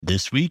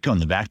This week on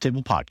the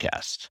Backtable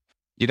Podcast.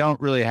 You don't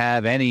really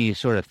have any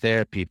sort of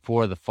therapy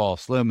for the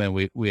false lumen.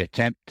 We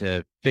attempt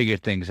to figure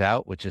things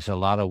out, which is a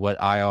lot of what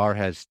IR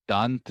has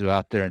done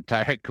throughout their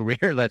entire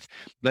career.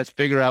 Let's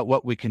figure out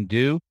what we can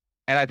do.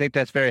 And I think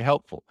that's very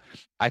helpful.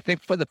 I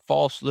think for the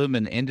false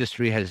lumen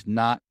industry has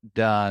not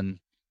done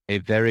a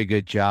very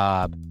good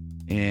job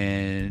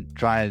in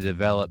trying to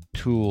develop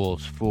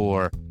tools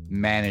for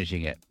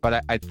managing it.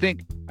 But I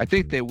think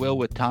they will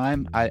with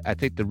time. I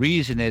think the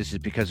reason is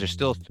because they're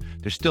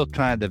still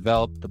trying to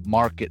develop the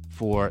market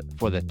for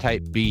the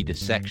type B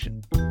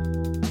dissection.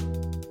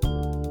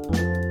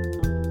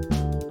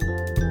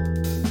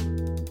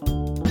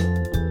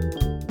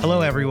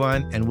 Hello,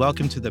 everyone, and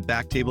welcome to the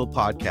Backtable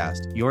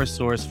Podcast, your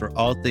source for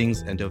all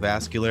things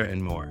endovascular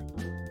and more.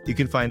 You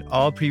can find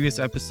all previous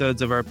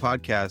episodes of our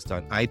podcast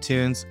on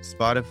iTunes,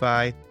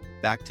 Spotify,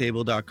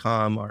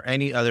 Backtable.com, or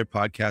any other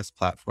podcast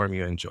platform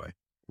you enjoy.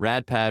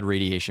 RadPad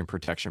radiation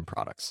protection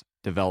products,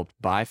 developed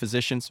by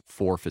physicians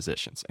for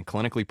physicians and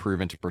clinically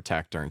proven to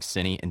protect during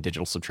cine and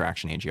digital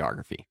subtraction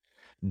angiography.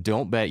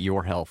 Don't bet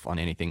your health on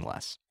anything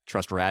less.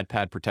 Trust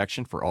RadPad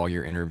protection for all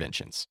your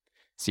interventions.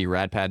 See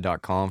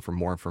radpad.com for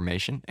more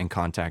information and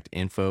contact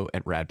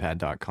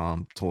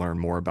info@radpad.com to learn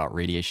more about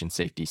radiation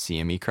safety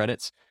CME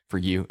credits for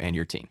you and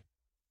your team.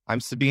 I'm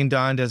Sabine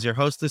Dond as your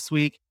host this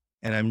week,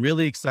 and I'm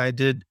really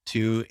excited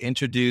to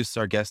introduce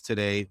our guest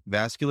today,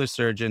 vascular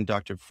surgeon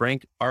Dr.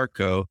 Frank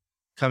Arko,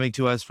 coming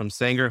to us from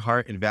Sanger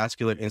Heart and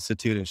Vascular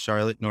Institute in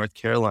Charlotte, North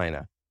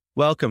Carolina.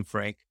 Welcome,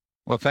 Frank.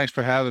 Well, thanks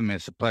for having me.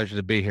 It's a pleasure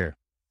to be here.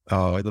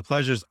 Oh, the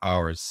pleasure's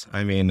ours.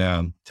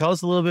 Tell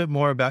us a little bit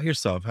more about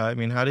yourself. How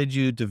did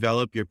you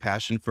develop your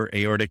passion for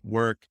aortic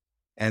work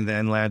and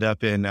then land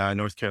up in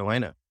North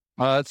Carolina?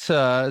 It's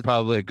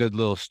probably a good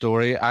little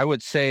story. I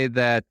would say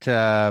that,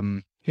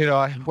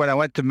 when I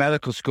went to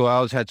medical school, I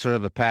always had sort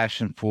of a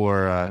passion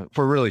for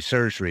really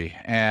surgery.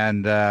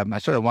 And I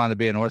sort of wanted to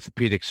be an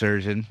orthopedic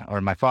surgeon,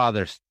 or my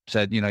father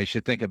said, you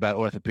should think about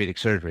orthopedic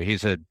surgery.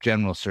 He's a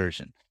general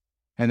surgeon.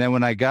 And then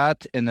when I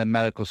got in the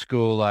medical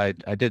school, I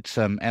did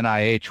some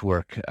NIH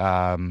work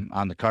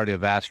on the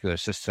cardiovascular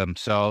system.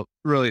 So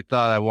really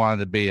thought I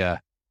wanted to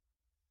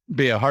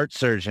be a heart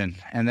surgeon.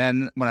 And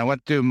then when I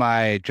went through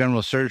my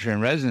general surgery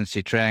and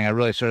residency training, I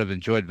really sort of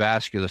enjoyed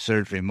vascular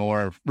surgery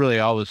more. Really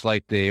always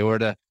liked the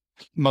aorta,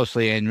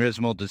 mostly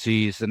aneurysmal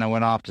disease. Then I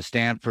went off to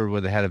Stanford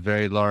where they had a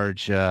very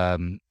large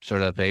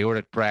sort of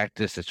aortic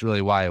practice. That's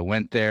really why I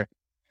went there.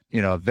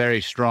 A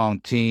very strong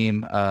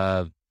team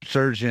of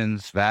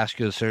surgeons,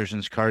 vascular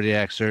surgeons,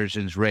 cardiac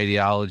surgeons,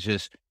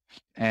 radiologists,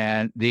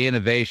 and the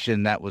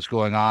innovation that was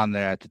going on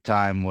there at the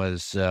time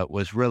was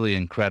really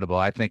incredible.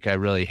 I think I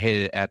really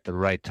hit it at the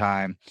right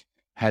time.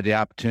 Had the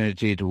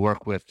opportunity to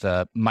work with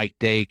Mike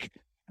Dake,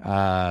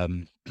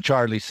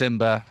 Charlie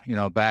Simba,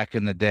 back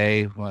in the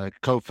day. A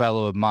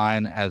co-fellow of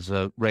mine as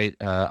a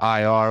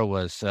IR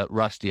was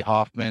Rusty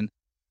Hoffman.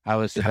 I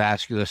was the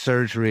vascular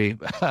surgery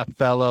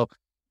fellow.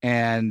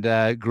 And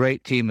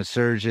great team of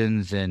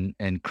surgeons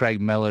and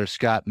Craig Miller,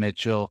 Scott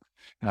Mitchell,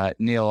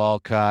 Neil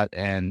Alcott,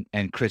 and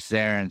Chris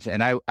Zarens.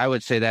 And I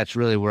would say that's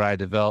really where I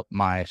developed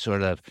my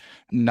sort of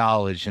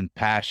knowledge and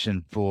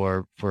passion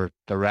for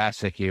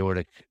thoracic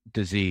aortic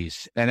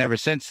disease. And ever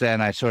since then,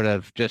 I sort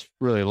of just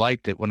really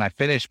liked it. When I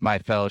finished my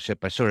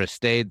fellowship, I sort of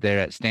stayed there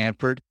at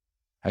Stanford.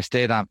 I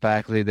stayed on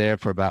faculty there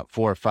for about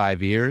 4 or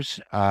 5 years.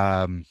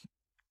 I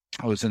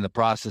was in the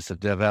process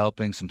of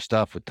developing some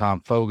stuff with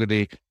Tom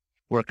Fogarty,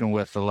 working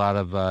with a lot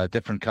of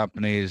different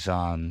companies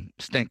on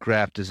stent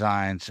graft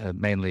designs,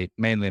 mainly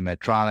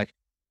Medtronic.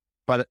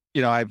 But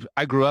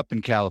I grew up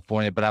in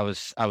California, but I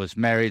was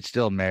married,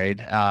 still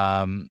married,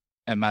 and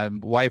my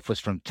wife was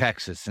from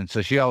Texas, and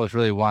so she always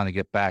really wanted to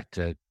get back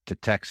to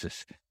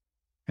Texas.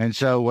 And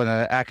so when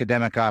an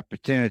academic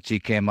opportunity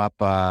came up,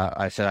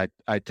 I said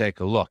I'd take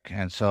a look.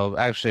 And so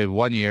actually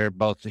 1 year,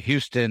 both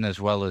Houston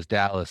as well as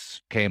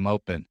Dallas came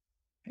open,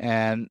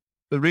 and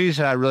the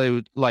reason I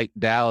really liked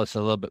Dallas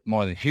a little bit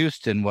more than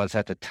Houston was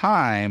at the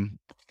time,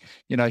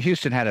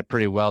 Houston had a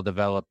pretty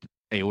well-developed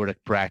aortic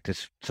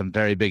practice, some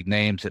very big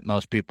names that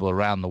most people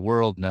around the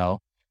world know.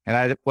 And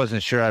I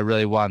wasn't sure I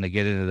really wanted to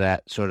get into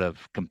that sort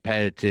of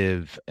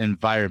competitive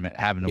environment,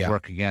 having to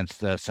work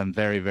against some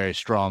very, very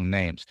strong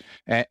names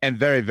and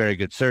very, very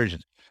good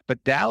surgeons.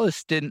 But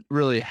Dallas didn't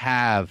really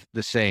have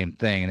the same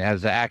thing. And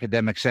as an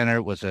academic center,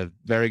 it was a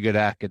very good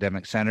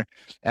academic center.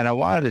 And I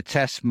wanted to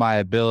test my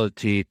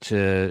ability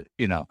to,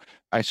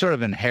 I sort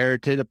of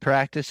inherited a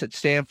practice at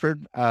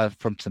Stanford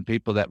from some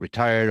people that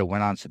retired or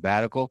went on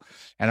sabbatical.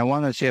 And I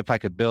wanted to see if I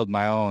could build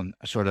my own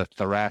sort of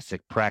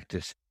thoracic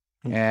practice.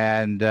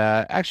 And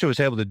actually was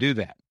able to do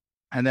that.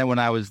 And then when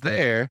I was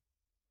there,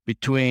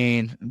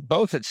 between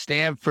both at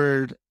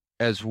Stanford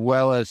as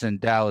well as in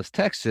Dallas,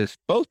 Texas,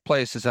 both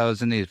places I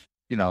was in these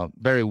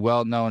very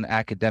well-known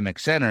academic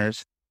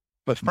centers,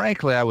 but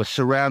frankly, I was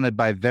surrounded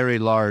by very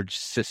large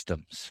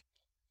systems.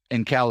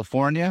 In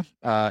California,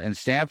 in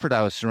Stanford,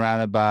 I was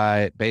surrounded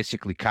by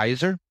basically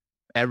Kaiser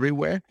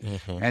everywhere.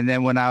 Mm-hmm. And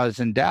then when I was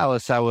in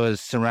Dallas, I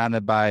was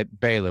surrounded by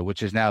Baylor,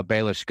 which is now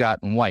Baylor Scott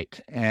and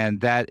White.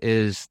 And that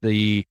is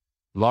the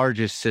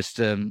largest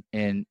system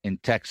in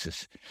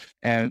Texas.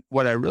 And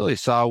what I really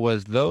saw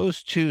was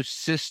those two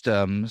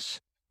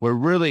systems were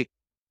really,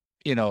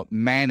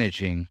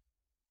 managing,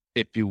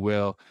 if you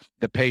will,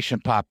 the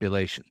patient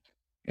population.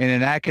 In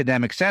an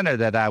academic center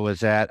that I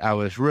was at, I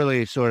was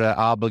really sort of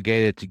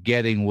obligated to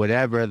getting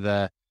whatever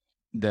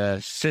the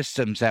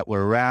systems that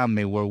were around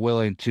me were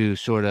willing to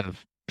sort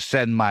of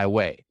send my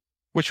way,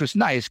 which was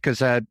nice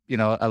because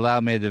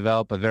allowed me to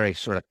develop a very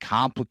sort of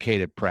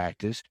complicated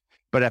practice.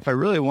 But if I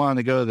really wanted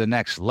to go to the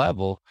next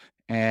level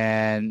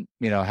and,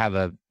 have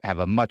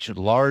a much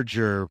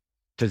larger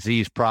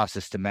disease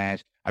process to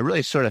manage, I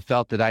really sort of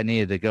felt that I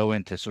needed to go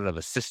into sort of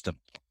a system.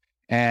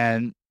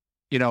 And,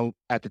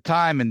 at the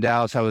time in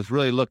Dallas, I was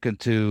really look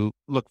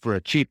for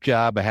a cheap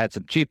job. I had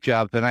some cheap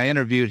jobs, and I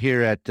interviewed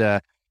here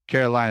at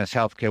Carolinas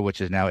Healthcare,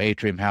 which is now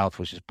Atrium Health,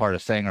 which is part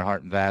of Sanger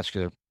Heart and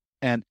Vascular.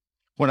 And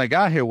when I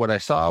got here, what I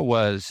saw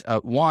was,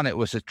 one, it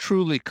was a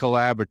truly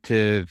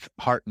collaborative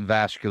heart and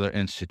vascular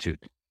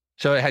institute.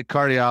 So it had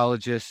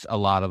cardiologists, a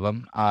lot of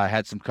them.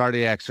 Had some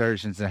cardiac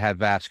surgeons and had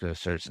vascular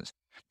surgeons.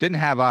 Didn't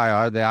have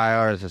IR. The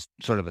IR is a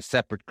sort of a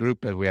separate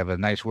group, and we have a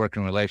nice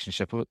working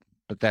relationship with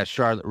that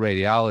Charlotte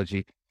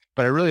Radiology.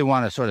 But I really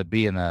want to sort of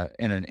be in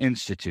an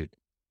institute.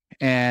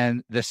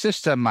 And the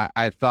system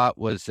I thought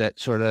was that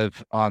sort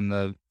of on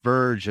the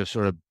verge of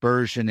sort of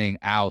burgeoning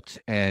out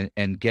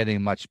and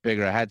getting much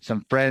bigger. I had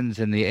some friends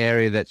in the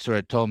area that sort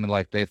of told me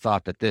like they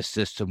thought that this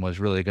system was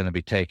really going to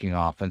be taking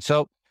off. And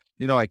so,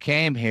 I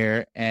came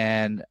here,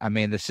 and I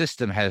mean, the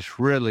system has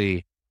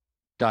really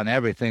done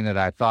everything that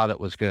I thought it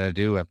was going to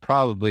do, and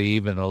probably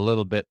even a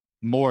little bit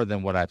more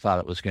than what I thought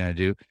it was going to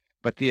do.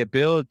 But the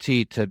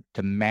ability to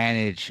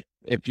manage,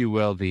 if you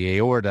will, the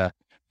aorta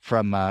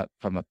from a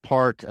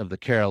part of the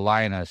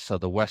Carolinas, so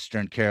the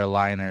Western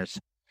Carolinas,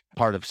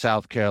 part of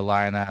South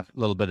Carolina, a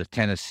little bit of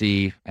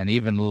Tennessee, and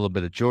even a little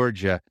bit of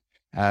Georgia,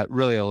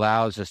 really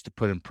allows us to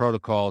put in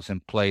protocols in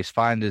place,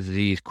 find the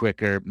disease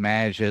quicker,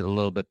 manage it a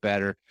little bit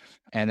better,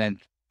 and then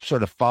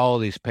sort of follow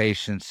these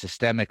patients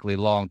systemically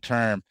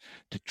long-term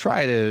to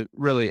try to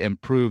really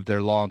improve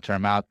their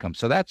long-term outcomes.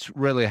 So that's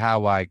really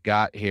how I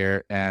got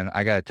here. And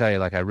I got to tell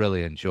you, I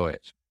really enjoy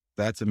it.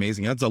 That's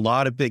amazing. That's a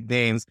lot of big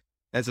names.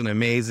 That's an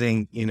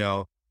amazing,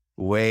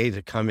 way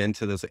to come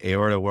into this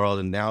aorta world.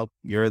 And now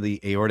you're the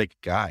aortic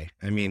guy.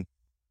 I mean,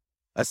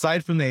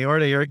 aside from the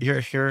aorta,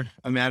 you're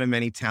a man of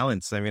many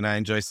talents. I mean, I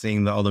enjoy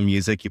seeing all the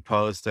music you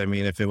post. I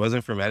mean, if it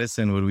wasn't for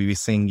medicine, would we be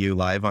seeing you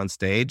live on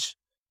stage?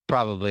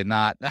 Probably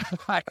not.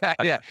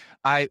 Yeah.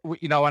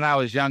 When I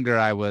was younger,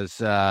 I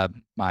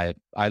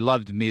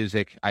loved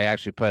music. I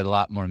actually played a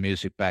lot more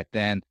music back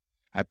then.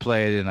 I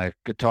played in a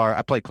guitar.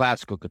 I played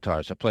classical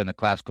guitars. I played in a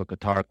classical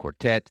guitar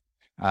quartet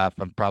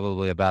from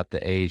probably about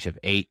the age of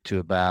 8 to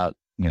about,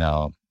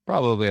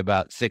 probably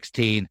about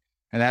 16.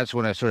 And that's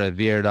when I sort of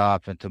veered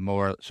off into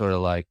more sort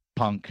of like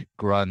punk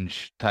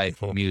grunge type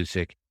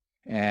music.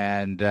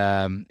 And,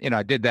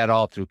 I did that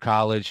all through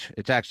college.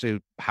 It's actually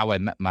how I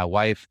met my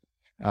wife.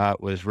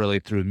 Was really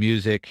through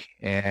music.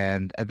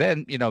 And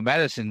then,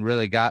 medicine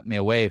really got me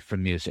away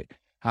from music.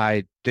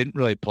 I didn't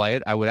really play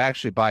it. I would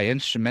actually buy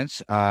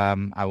instruments.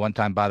 I one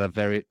time bought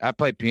I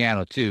played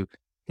piano too.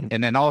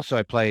 And then also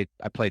I played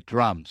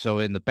drums. So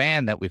in the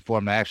band that we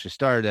formed, I actually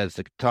started as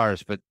the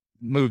guitarist, but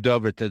moved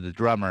over to the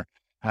drummer,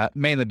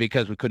 mainly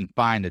because we couldn't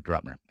find a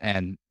drummer.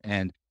 And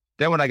then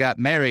when I got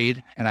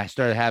married and I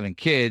started having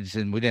kids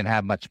and we didn't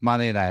have much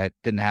money and I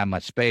didn't have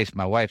much space,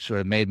 my wife sort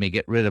of made me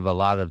get rid of a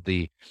lot of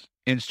the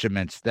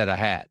instruments that I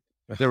had.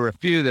 There were a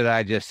few that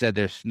I just said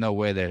there's no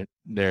way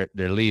they're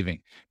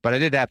leaving, but I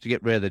did have to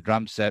get rid of the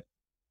drum set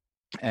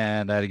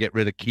and I had to get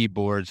rid of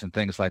keyboards and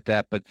things like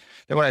that. But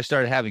then when I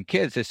started having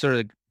kids, they sort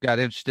of got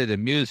interested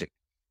in music.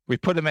 We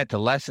put them into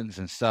lessons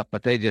and stuff,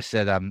 but they just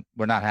said,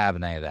 we're not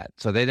having any of that.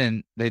 So they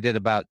did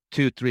about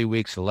 2-3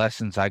 weeks of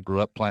lessons. I grew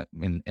up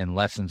in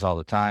lessons all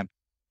the time.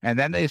 And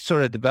then they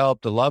sort of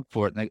developed a love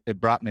for it, and it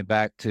brought me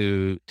back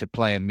to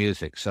playing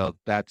music. So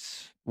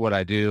that's what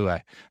I do.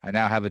 I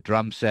now have a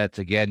drum set.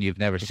 Again, you've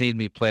never seen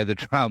me play the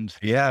drums.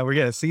 Yeah, we're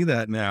gonna see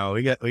that now.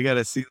 We got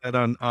to see that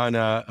on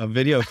a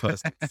video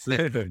post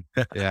soon.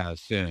 Yeah,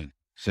 soon.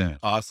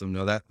 Awesome.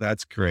 No,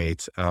 that's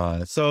great.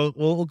 So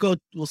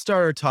we'll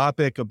start our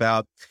topic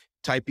about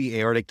type B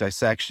aortic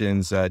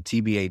dissections,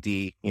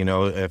 TBAD.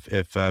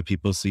 If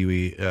people see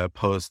we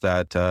post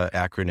that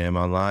acronym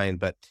online,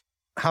 but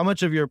how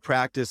much of your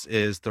practice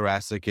is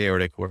thoracic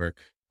aortic work?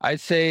 I'd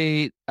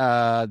say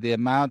the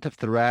amount of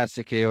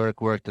thoracic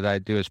aortic work that I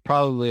do is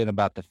probably in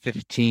about the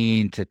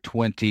 15 to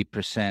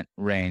 20%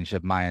 range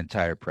of my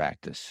entire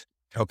practice.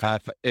 Okay.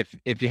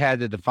 If you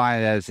had to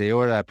define it as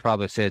aorta, I'd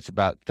probably say it's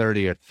about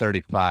 30 or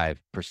 35%.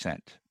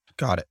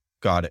 Got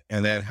it.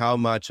 And then how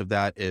much of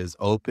that is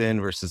open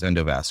versus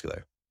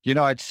endovascular?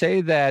 I'd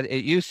say that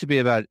it used to be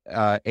about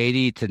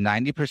 80 to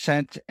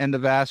 90%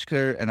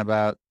 endovascular and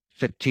about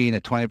 15 to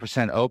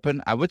 20%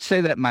 open. I would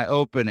say that my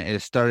open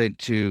is starting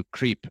to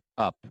creep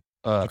up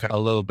a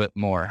little bit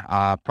more,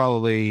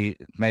 probably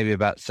maybe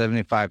about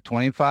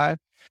 75-25.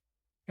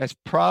 It's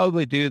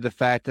probably due to the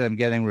fact that I'm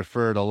getting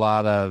referred a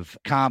lot of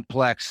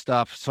complex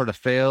stuff, sort of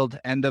failed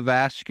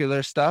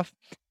endovascular stuff.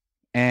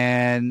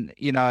 And,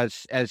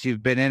 as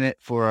you've been in it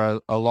for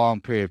a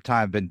long period of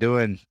time, I've been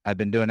doing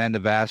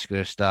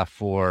endovascular stuff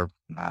for,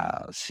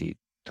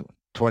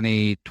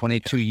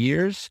 22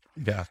 years.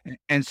 Yeah.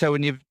 And so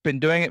when you've been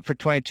doing it for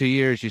 22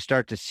 years, you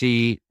start to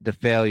see the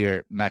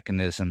failure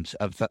mechanisms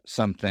of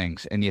some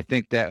things. And you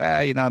think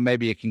that,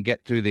 maybe you can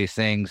get through these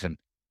things. And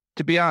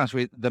to be honest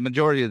with you, the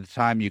majority of the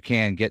time you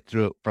can get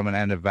through it from an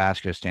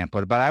endovascular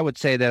standpoint. But I would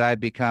say that I've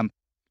become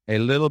a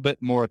little bit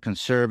more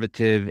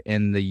conservative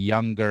in the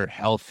younger,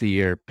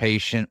 healthier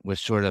patient with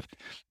sort of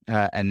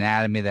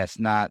anatomy that's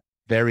not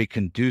very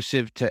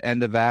conducive to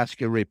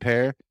endovascular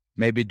repair,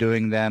 maybe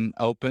doing them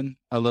open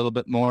a little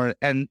bit more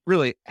and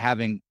really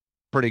having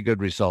pretty good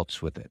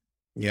results with it.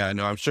 Yeah,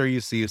 no, I'm sure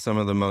you see some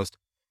of the most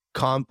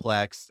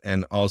complex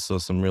and also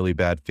some really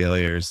bad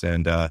failures,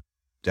 and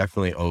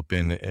definitely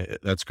open.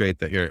 That's great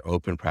that your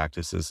open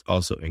practice is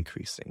also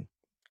increasing.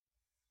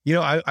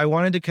 I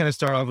wanted to kind of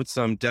start off with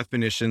some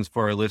definitions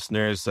for our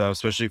listeners,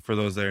 especially for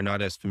those that are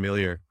not as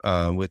familiar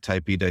with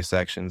type B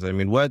dissections. I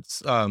mean, what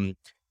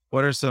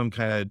are some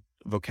kind of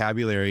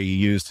vocabulary you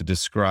use to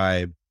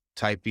describe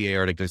type B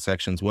aortic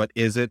dissections? What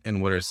is it,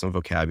 and what are some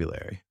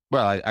vocabulary?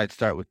 Well, I'd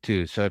start with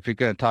two. So if you're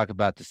going to talk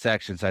about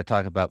dissections, I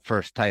talk about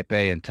first type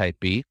A and type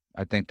B.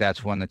 I think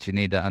that's one that you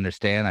need to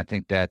understand. I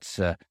think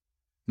that's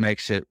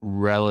makes it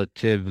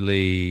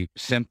relatively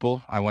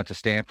simple. I went to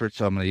Stanford,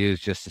 so I'm going to use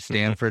just the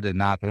Stanford and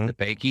not the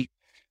DeBakey.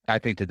 I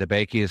think the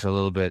DeBakey is a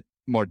little bit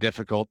more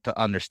difficult to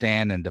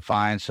understand and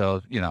define.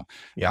 So,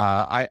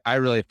 I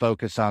really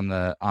focus on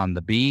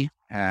the B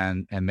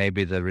and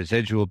maybe the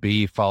residual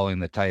B following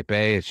the type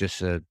A. It's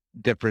just a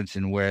difference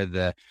in where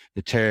the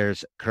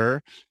tears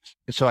occur.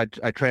 So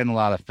I train a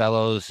lot of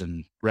fellows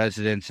and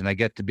residents, and I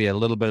get to be a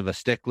little bit of a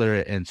stickler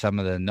in some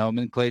of the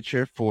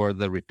nomenclature for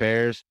the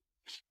repairs.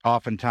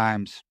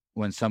 Oftentimes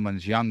when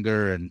someone's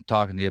younger and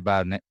talking to you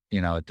about,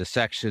 a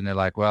dissection, they're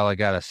like, well, I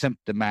got a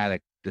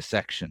symptomatic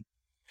dissection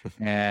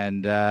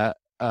and, or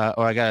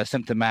I got a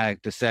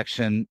symptomatic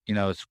dissection,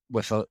 it's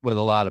with a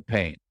lot of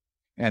pain.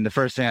 And the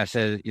first thing I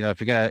said,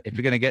 if you're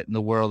going to get in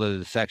the world of the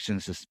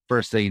dissections, the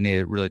first thing you need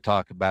to really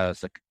talk about is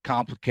the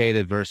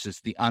complicated versus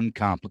the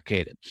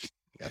uncomplicated.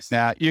 Yes.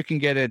 Now you can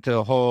get into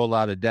a whole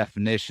lot of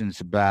definitions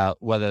about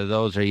whether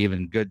those are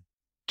even good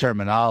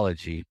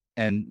terminology.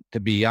 And to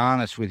be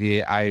honest with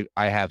you, I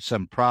have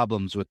some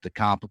problems with the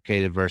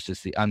complicated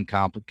versus the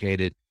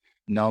uncomplicated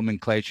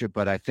nomenclature,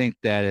 but I think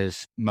that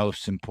is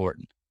most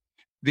important.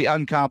 The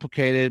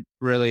uncomplicated,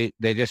 really,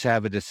 they just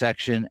have a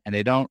dissection and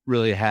they don't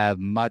really have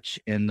much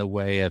in the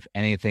way of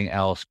anything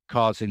else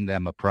causing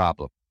them a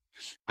problem.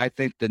 I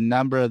think the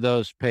number of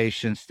those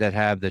patients that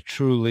have the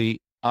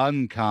truly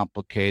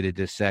uncomplicated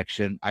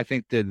dissection, I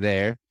think they're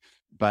there,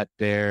 but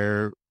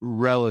they're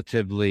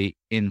relatively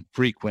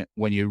infrequent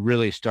when you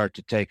really start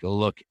to take a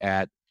look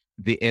at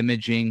the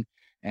imaging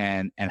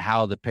and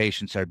how the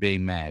patients are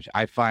being managed.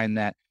 I find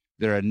that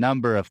there are a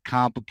number of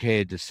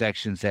complicated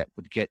dissections that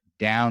would get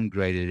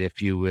downgraded,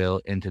 if you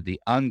will, into the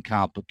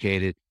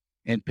uncomplicated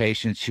in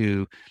patients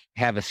who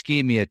have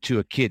ischemia to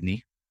a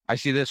kidney. I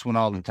see this one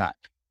all the time.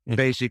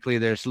 Basically,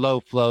 there's low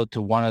flow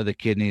to one of the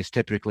kidneys.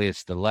 Typically,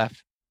 it's the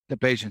left. The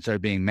patients are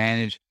being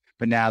managed,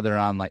 but now they're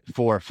on like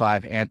 4 or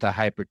 5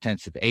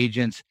 antihypertensive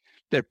agents.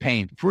 They're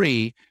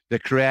pain-free. The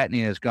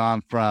creatinine has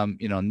gone from,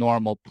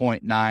 normal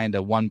 0.9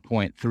 to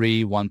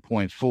 1.3,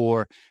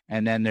 1.4,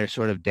 and then they're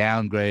sort of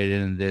downgraded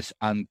into this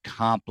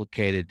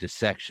uncomplicated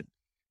dissection.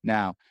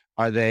 Now,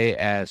 are they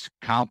as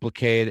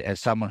complicated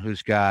as someone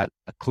who's got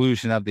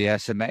occlusion of the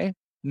SMA?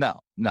 No,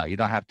 you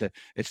don't have to.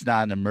 It's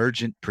not an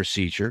emergent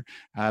procedure,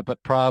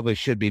 but probably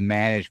should be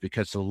managed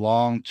because the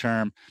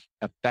long-term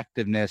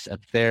effectiveness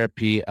of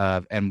therapy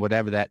and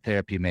whatever that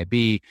therapy may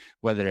be,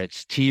 whether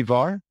it's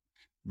TEVAR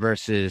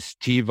versus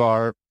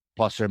TEVAR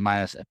plus or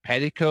minus a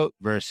petticoat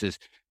versus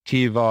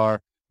TEVAR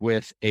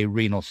with a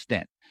renal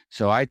stent.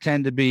 So I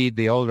tend to be,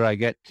 the older I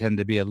get, tend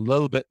to be a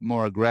little bit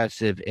more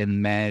aggressive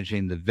in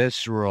managing the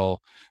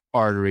visceral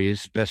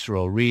arteries,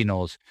 visceral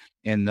renals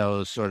in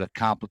those sort of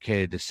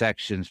complicated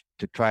dissections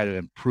to try to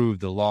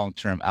improve the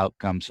long-term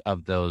outcomes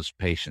of those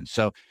patients.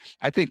 So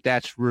I think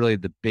that's really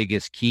the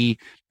biggest key.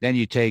 Then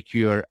you take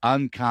your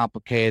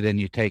uncomplicated and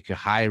you take your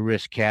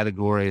high-risk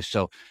categories.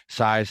 So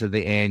size of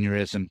the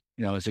aneurysm,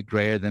 is it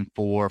greater than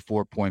 4,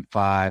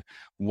 4.5?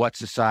 What's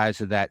the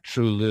size of that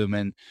true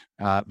lumen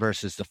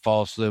versus the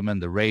false lumen,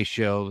 the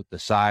ratio, the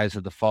size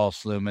of the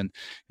false lumen?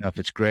 If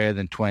it's greater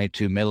than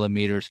 22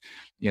 millimeters,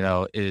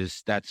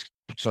 that's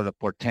sort of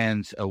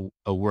portends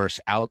a worse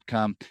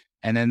outcome.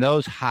 And in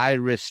those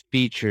high-risk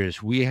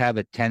features, we have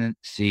a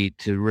tendency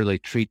to really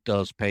treat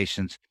those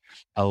patients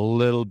a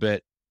little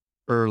bit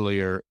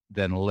earlier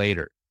than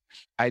later.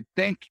 I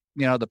think,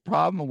 the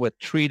problem with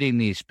treating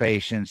these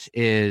patients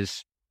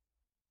is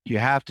you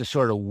have to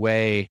sort of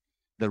weigh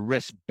the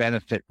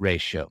risk-benefit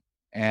ratio.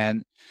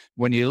 And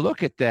when you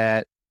look at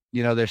that,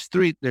 there's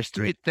three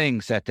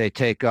things that they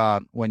take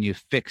on when you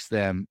fix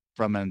them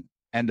from an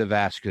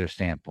endovascular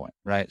standpoint,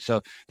 right?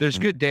 So there's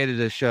good data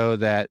to show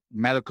that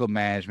medical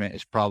management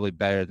is probably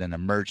better than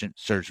emergent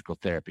surgical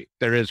therapy.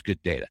 There is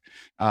good data.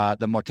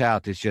 The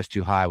mortality is just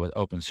too high with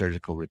open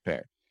surgical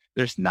repair.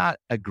 There's not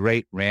a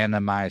great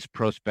randomized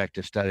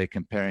prospective study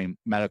comparing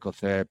medical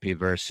therapy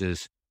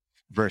versus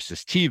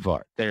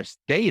TEVAR. There's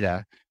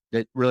data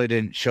that really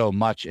didn't show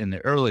much in the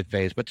early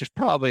phase, but there's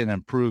probably an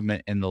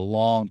improvement in the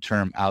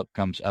long-term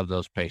outcomes of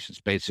those patients,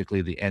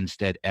 basically the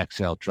NSTED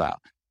XL trial.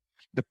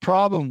 The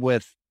problem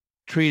with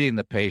treating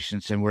the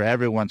patients and where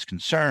everyone's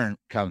concern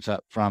comes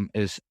up from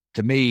is,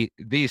 to me,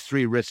 these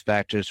three risk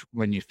factors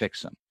when you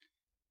fix them.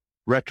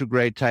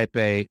 Retrograde type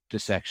A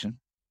dissection,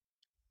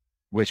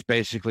 which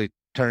basically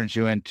turns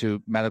you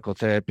into medical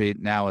therapy,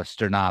 now a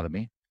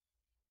sternotomy.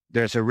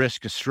 There's a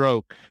risk of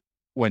stroke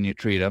when you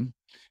treat them.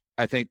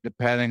 I think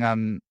depending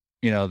on,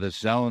 the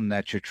zone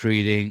that you're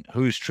treating,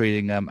 who's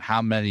treating them,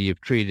 how many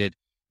you've treated,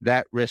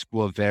 that risk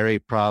will vary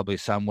probably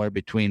somewhere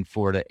between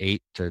 4 to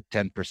 8 to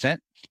 10%.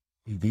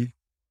 Mm-hmm.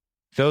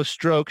 Those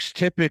strokes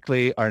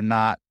typically are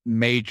not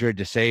major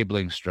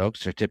disabling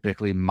strokes. They're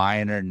typically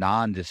minor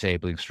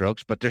non-disabling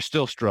strokes, but they're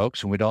still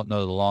strokes, and we don't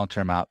know the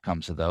long-term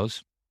outcomes of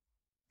those.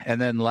 And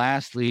then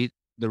lastly,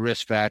 the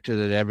risk factor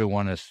that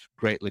everyone is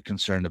greatly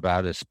concerned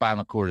about is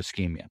spinal cord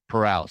ischemia,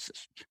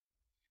 paralysis.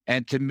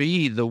 And to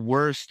me, the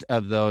worst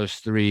of those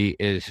three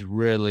is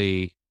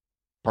really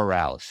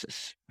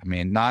paralysis. I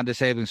mean,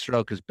 non-disabling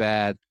stroke is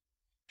bad.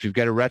 If you've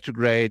got a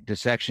retrograde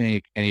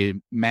dissection and you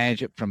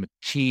manage it from a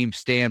team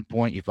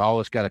standpoint, you've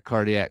always got a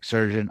cardiac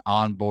surgeon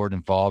on board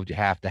involved. You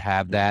have to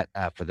have that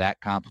for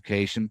that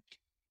complication.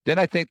 Then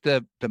I think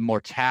the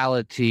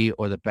mortality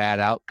or the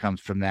bad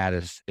outcomes from that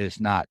is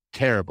not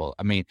terrible.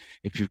 I mean,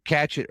 if you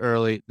catch it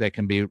early, they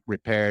can be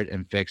repaired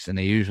and fixed, and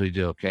they usually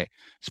do okay.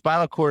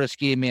 Spinal cord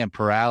ischemia and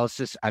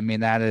paralysis, I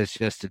mean, that is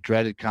just a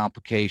dreaded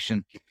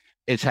complication.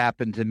 It's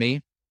happened to me.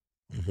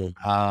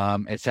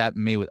 Mm-hmm. It's happened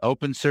to me with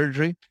open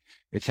surgery.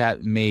 It's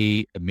happened to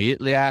me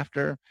immediately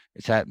after.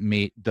 It's happened to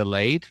me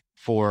delayed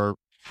for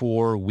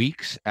 4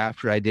 weeks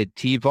after I did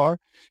TEVAR.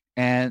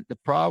 And the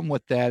problem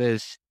with that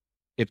is,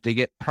 if they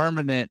get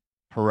permanent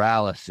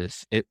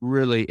paralysis, it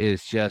really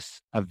is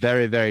just a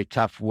very, very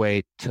tough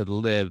way to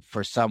live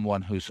for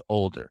someone who's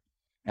older.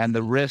 And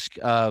the risk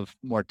of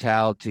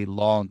mortality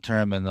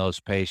long-term in those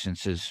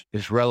patients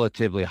is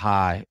relatively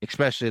high,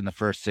 especially in the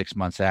first 6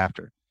 months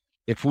after.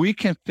 If we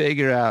can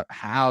figure out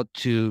how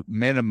to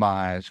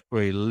minimize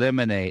or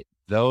eliminate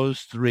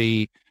those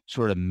three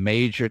sort of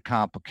major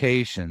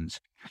complications,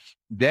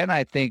 then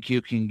I think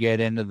you can get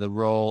into the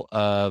role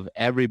of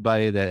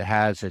everybody that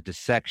has a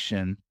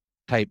dissection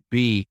type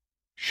B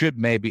should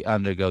maybe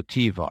undergo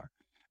TEVAR.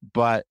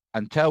 But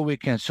until we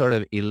can sort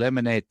of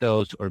eliminate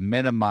those or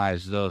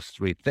minimize those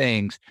three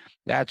things,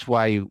 that's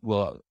why you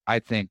will, I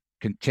think,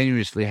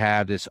 continuously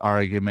have this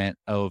argument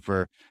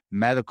over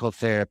medical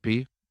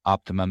therapy,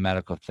 optimum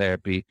medical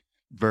therapy,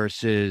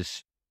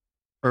 versus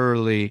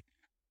early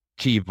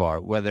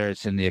TEVAR, whether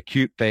it's in the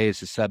acute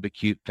phase, the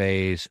subacute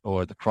phase,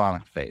 or the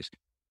chronic phase.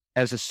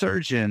 As a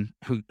surgeon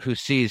who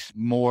sees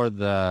more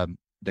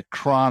the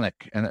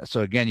chronic, and so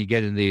again, you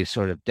get in these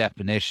sort of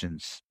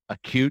definitions,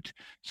 acute,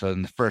 so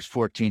in the first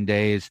 14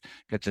 days,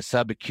 gets a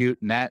subacute,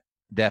 and that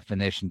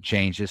definition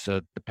changes. So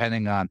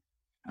depending on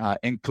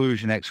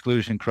inclusion,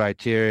 exclusion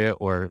criteria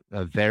or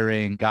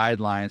varying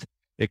guidelines,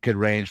 it could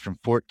range from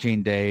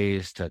 14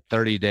 days to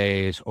 30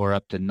 days or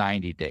up to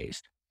 90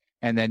 days.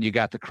 And then you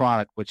got the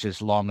chronic, which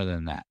is longer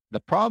than that.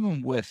 The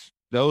problem with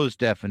those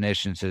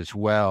definitions as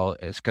well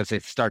is because they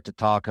start to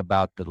talk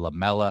about the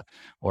lamella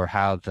or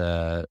how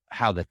the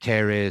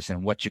tear is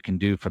and what you can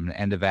do from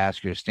an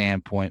endovascular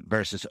standpoint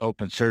versus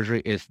open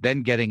surgery is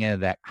then getting into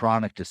that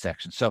chronic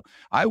dissection. So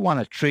I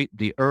want to treat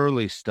the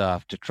early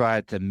stuff to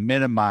try to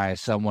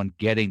minimize someone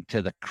getting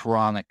to the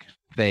chronic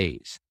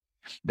phase.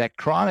 That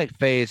chronic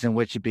phase in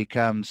which it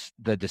becomes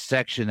the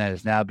dissection that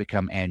has now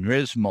become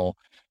aneurysmal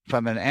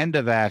from an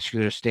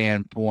endovascular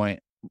standpoint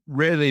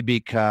really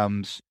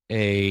becomes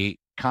a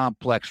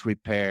complex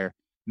repair,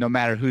 no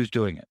matter who's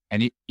doing it,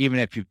 and even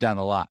if you've done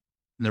a lot.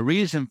 And the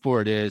reason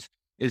for it is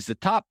the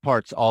top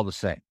part's all the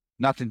same.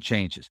 Nothing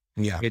changes.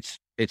 Yeah,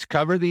 it's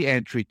cover the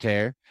entry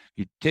tear.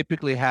 You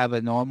typically have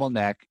a normal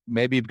neck.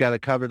 Maybe you've got to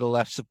cover the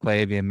left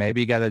subclavian.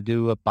 Maybe you got to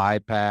do a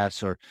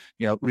bypass or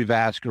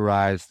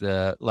revascularize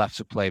the left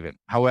subclavian.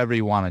 However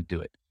you want to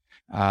do it,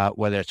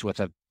 whether it's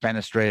with a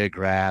fenestrated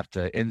graft,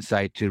 in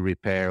situ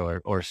repair,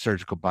 or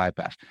surgical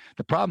bypass.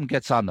 The problem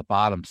gets on the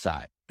bottom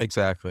side.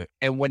 exactly.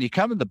 And when you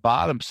come to the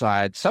bottom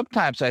side,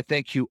 sometimes I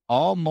think you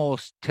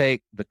almost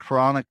take the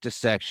chronic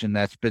dissection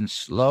that's been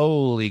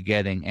slowly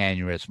getting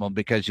aneurysmal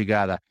because you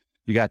got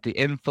the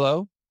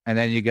inflow and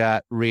then you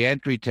got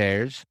reentry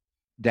tears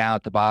down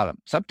at the bottom.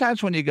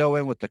 Sometimes when you go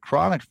in with the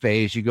chronic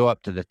phase, you go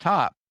up to the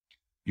top,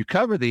 you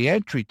cover the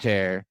entry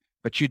tear,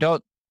 but you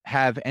don't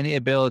have any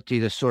ability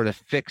to sort of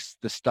fix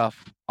the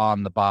stuff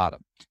on the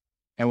bottom.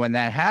 And when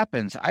that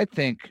happens, I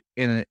think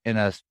in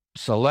a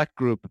select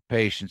group of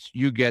patients,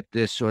 you get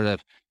this sort of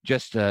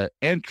just a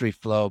entry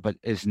flow, but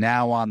is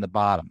now on the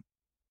bottom.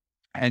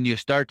 and you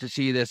start to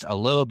see this a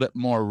little bit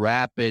more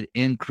rapid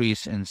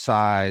increase in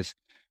size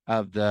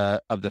of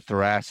the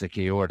thoracic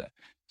aorta.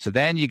 So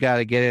then you got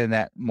to get in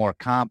that more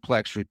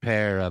complex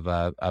repair of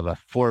a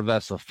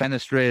 4-vessel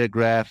fenestrated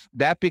graft.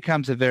 That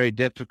becomes a very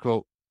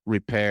difficult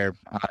repair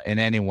in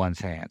anyone's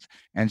hands.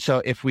 And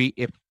so if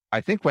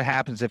I think what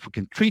happens if we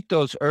can treat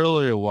those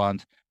earlier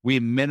ones, we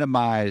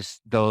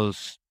minimize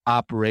those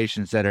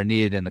operations that are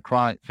needed in the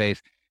chronic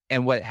phase.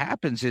 And what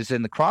happens is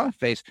in the chronic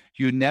phase,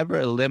 you never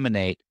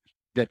eliminate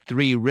the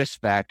 3 risk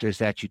factors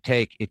that you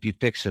take if you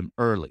fix them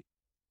early.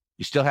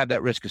 You still have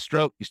that risk of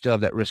stroke, you still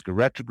have that risk of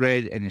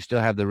retrograde, and you still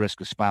have the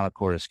risk of spinal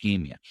cord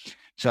ischemia.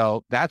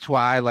 So that's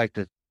why I like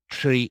to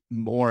treat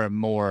more and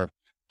more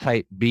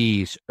type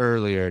Bs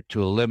earlier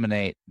to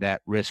eliminate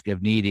that risk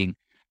of needing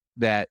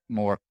that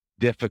more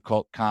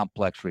difficult,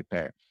 complex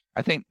repair.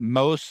 I think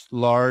most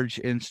large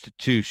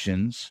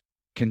institutions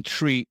can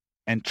treat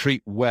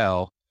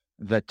well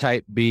the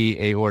type B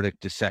aortic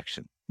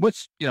dissection,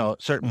 with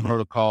certain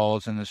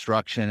protocols and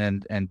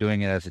instruction and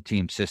doing it as a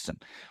team system.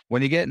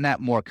 When you get in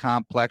that more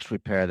complex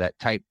repair, that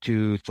type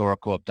 2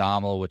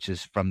 thoracoabdominal, which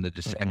is from the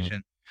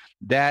dissection,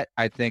 that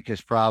I think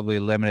is probably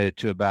limited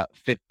to about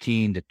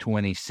 15 to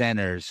 20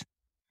 centers,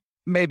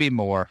 maybe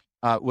more,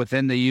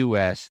 within the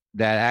U.S.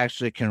 that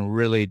actually can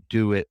really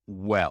do it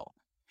well.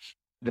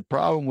 The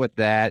problem with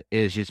that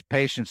is just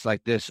patients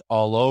like this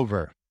all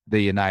over the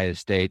United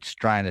States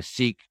trying to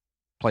seek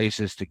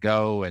places to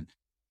go, and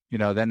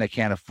then they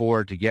can't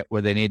afford to get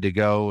where they need to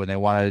go, and they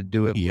want to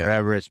do it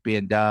wherever it's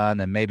being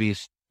done. And maybe,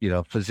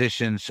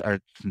 physicians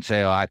can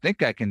say, oh, I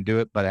think I can do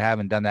it, but I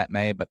haven't done that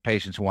many, but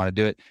patients want to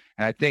do it.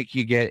 And I think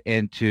you get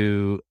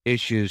into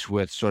issues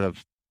with sort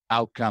of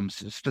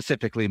outcomes,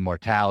 specifically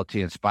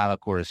mortality and spinal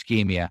cord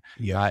ischemia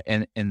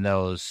in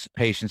those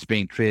patients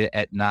being treated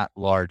at not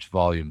large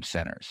volume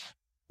centers.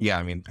 Yeah,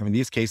 I mean,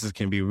 these cases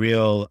can be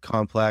real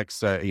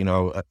complex.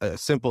 A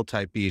simple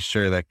type B,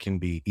 sure, that can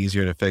be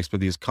easier to fix, but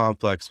these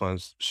complex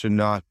ones should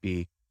not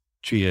be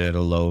treated at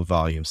a low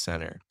volume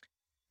center.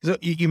 So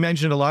you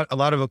mentioned a lot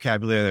of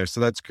vocabulary there, so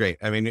that's great.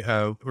 I mean,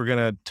 we're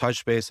gonna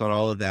touch base on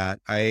all of that.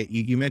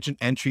 You mentioned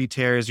entry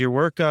tears. Your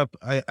workup,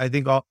 I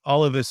think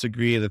all of us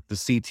agree that the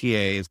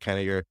CTA is kind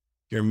of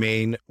your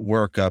main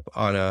workup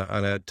on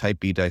a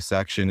type B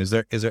dissection. Is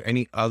there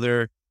any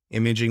other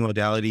imaging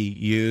modality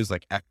used,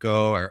 like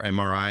echo or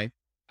MRI?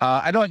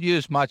 I don't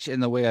use much in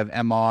the way of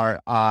MRI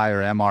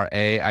or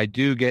MRA. I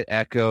do get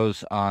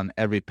echoes on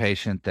every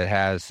patient that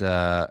has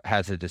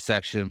a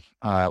dissection.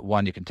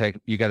 One,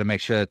 you got to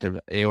make sure that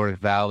the aortic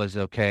valve is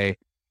okay.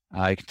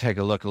 You can take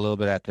a look a little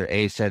bit at their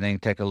ascending,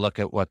 take a look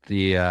at what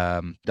the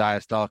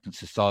diastolic and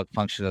systolic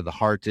function of the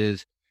heart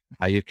is.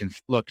 You can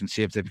look and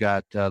see if they've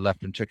got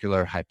left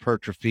ventricular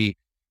hypertrophy.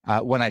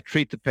 When I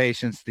treat the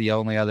patients, the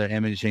only other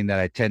imaging that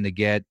I tend to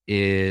get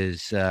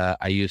is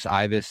I use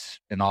IVUS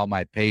in all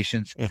my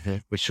patients,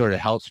 which sort of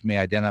helps me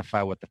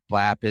identify what the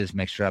flap is,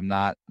 make sure I'm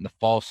not in the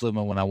false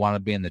lumen when I want to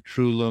be in the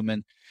true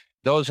lumen.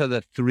 Those are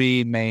the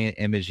 3 main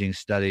imaging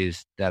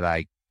studies that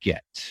I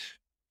get.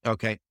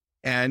 Okay.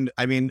 And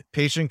I mean,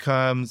 patient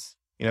comes,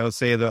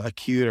 say the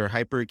acute or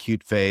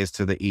hyperacute phase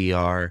to the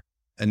ER,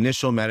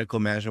 initial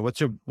medical management.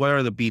 What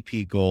are the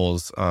BP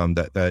goals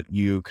that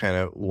you kind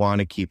of want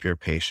to keep your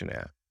patient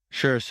at?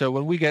 Sure. So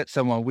when we get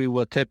someone, we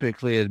will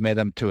typically admit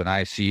them to an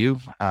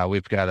ICU.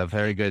 We've got a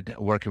very good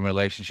working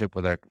relationship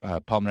with our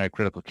pulmonary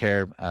critical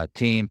care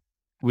team.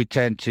 We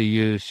tend to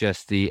use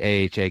just the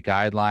AHA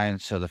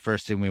guidelines. So the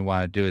first thing we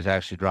want to do is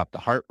actually drop the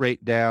heart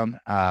rate down.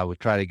 We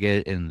try to get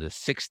it in the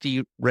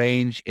 60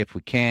 range if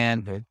we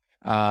can.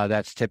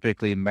 That's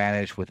typically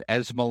managed with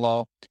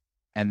esmolol.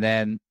 And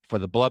then for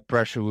the blood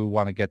pressure, we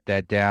want to get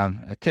that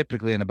down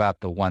typically in about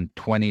the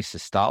 120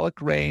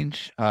 systolic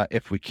range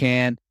if we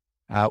can.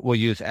 We'll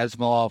use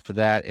esmolol for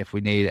that. If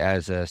we need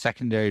as a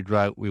secondary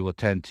drug, we will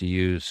tend to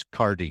use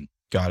Cardine.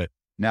 Got it.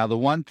 Now, the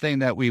one thing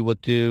that we will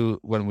do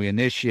when we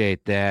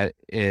initiate that,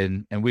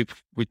 and we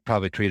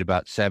probably treat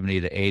about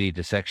 70 to 80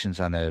 dissections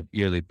on a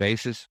yearly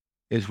basis,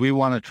 is we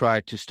want to try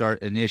to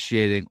start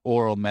initiating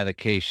oral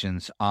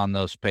medications on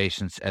those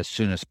patients as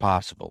soon as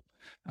possible.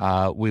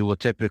 We will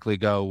typically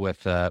go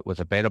with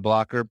a beta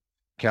blocker,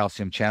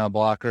 calcium channel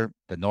blocker,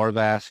 the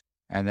Norvasc,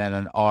 and then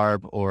an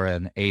ARB or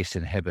an ACE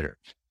inhibitor.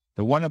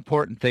 The one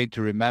important thing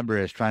to remember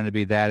is trying to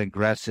be that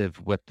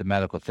aggressive with the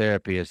medical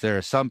therapy is there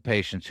are some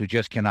patients who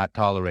just cannot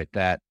tolerate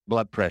that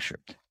blood pressure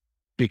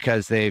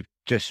because they've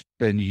just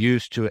been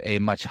used to a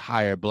much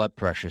higher blood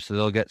pressure. So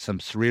they'll get some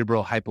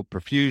cerebral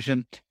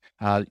hypoperfusion.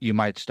 You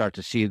might start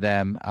to see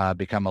them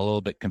become a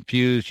little bit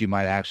confused. You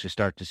might actually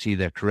start to see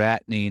their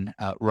creatinine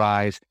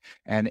rise.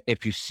 And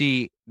if you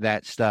see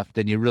that stuff,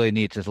 then you really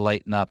need to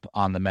lighten up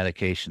on the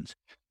medications.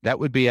 That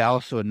would be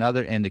also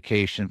another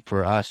indication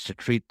for us to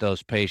treat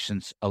those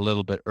patients a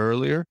little bit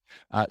earlier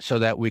so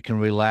that we can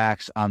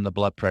relax on the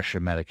blood pressure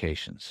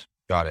medications.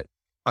 Got it.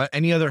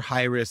 Any other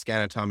high-risk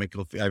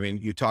anatomical,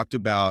 you talked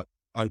about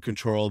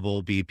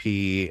uncontrollable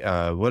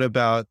BP. What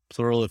about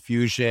pleural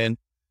effusion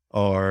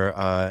or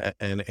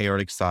an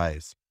aortic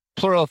size?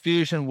 Pleural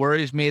effusion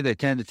worries me. They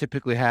tend to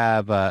typically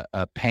have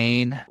a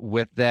pain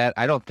with that.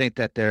 I don't think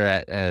that they're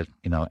at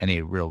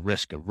any real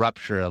risk of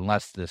rupture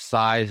unless the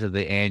size of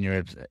the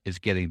aneurysm is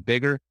getting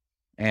bigger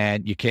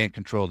and you can't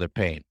control their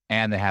pain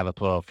and they have a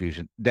pleural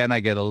effusion. Then I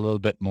get a little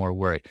bit more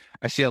worried.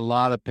 I see a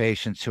lot of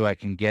patients who I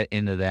can get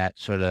into that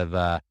sort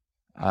of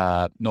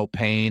no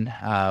pain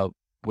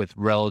with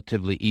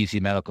relatively easy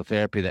medical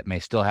therapy that may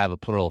still have a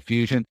pleural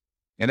effusion.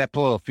 And that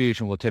pleural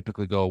effusion will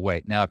typically go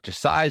away. Now, if the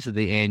size of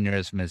the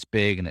aneurysm is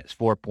big and it's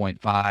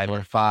 4.5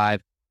 or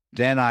 5,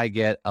 then I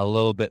get a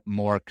little bit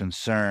more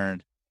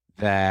concerned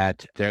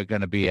that they're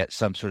going to be at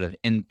some sort of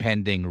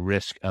impending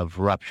risk of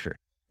rupture.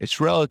 It's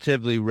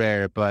relatively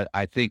rare, but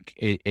I think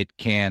it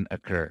can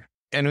occur.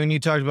 And when you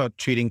talked about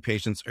treating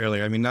patients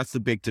earlier, I mean, that's the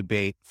big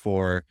debate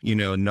for,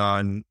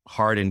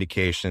 non-heart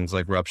indications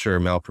like rupture or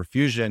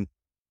malperfusion.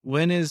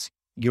 When is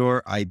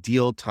your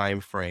ideal time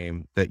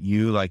frame that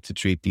you like to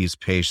treat these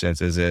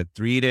patients? Is it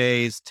 3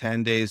 days,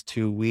 10 days,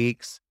 2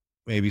 weeks?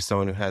 Maybe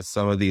someone who has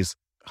some of these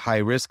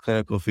high-risk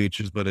clinical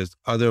features, but is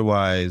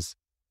otherwise,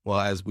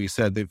 well, as we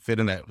said, they fit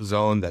in that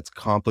zone that's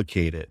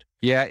complicated.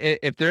 Yeah,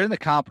 if they're in the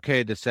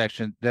complicated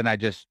dissection, then I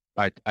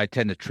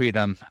tend to treat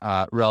them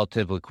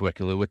relatively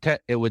quickly.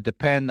 It would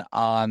depend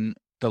on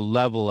the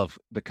level of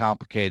the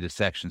complicated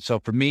dissection. So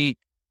for me,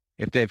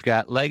 if they've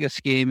got leg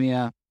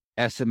ischemia,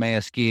 SMA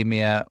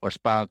ischemia, or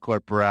spinal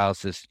cord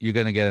paralysis, you're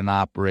going to get an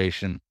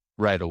operation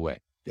right away.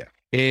 Yeah.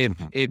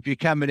 If you're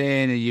coming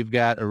in and you've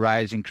got a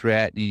rising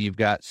creatinine, you've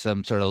got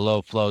some sort of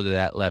low flow to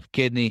that left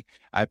kidney,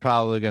 I'm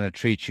probably going to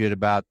treat you at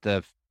about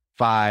the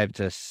 5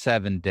 to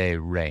 7 day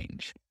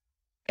range.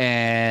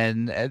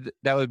 And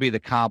that would be the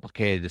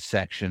complicated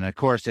dissection. Of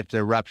course, if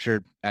they're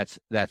ruptured,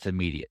 that's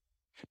immediate.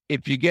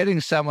 If you're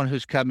getting someone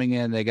who's coming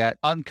in, they got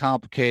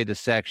uncomplicated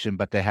dissection,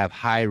 but they have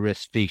high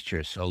risk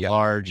features. So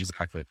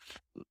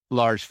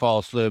large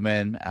false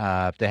lumen.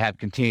 If they have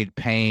continued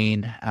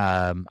pain,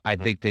 I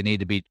think they need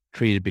to be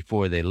treated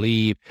before they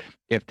leave.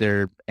 If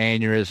their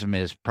aneurysm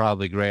is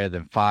probably greater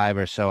than 5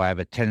 or so, I have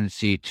a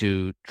tendency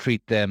to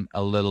treat them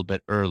a little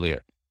bit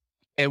earlier.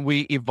 And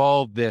we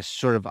evolve this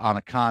sort of on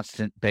a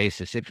constant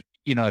basis. If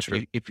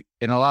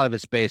and a lot of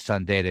it's based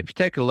on data. If you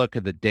take a look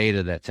at the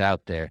data that's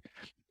out there,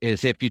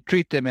 is if you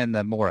treat them in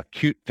the more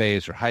acute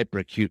phase or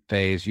hyperacute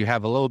phase, you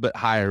have a little bit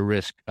higher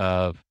risk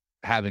of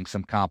having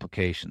some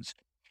complications.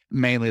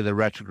 Mainly the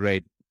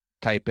retrograde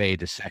type A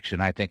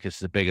dissection, I think, is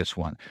the biggest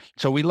one.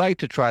 So we like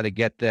to try to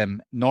get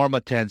them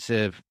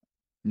normotensive,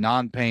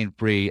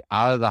 non-pain-free,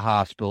 out of the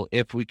hospital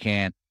if we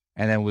can,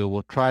 and then we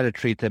will try to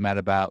treat them at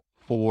about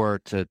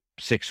 4 to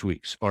 6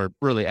 weeks, or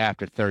really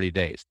after 30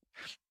 days.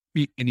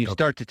 And you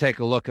start to take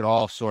a look at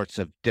all sorts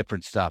of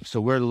different stuff.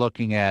 So we're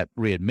looking at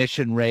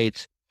readmission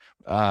rates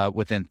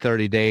within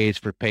 30 days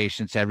for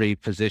patients. Every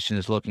physician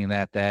is looking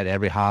at that.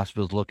 Every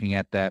hospital is looking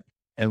at that.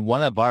 And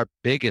one of our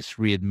biggest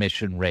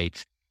readmission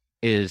rates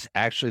is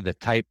actually the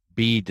type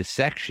B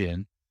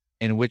dissection,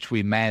 in which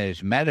we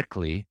manage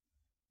medically,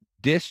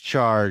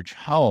 discharge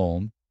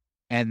home,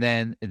 and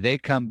then they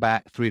come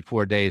back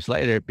 3-4 days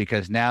later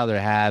because now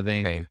they're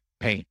having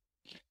pain.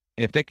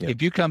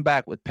 If you come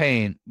back with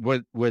pain,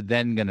 we're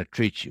then going to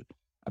treat you.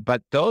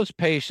 But those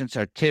patients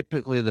are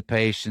typically the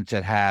patients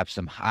that have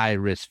some high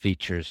risk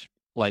features,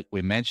 like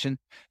we mentioned.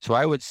 So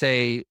I would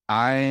say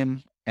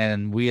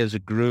we as a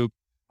group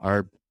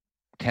are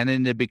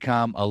tending to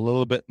become a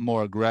little bit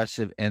more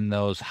aggressive in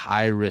those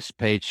high risk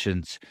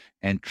patients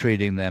and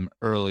treating them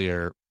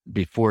earlier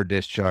before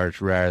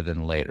discharge rather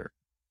than later.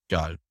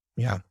 Got it.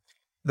 Yeah.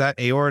 That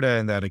aorta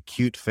in that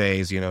acute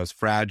phase, is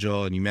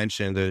fragile. And you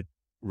mentioned the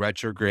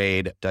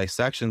retrograde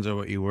dissections are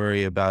what you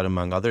worry about,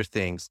 among other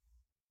things.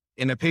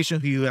 In a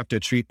patient who you have to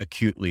treat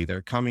acutely,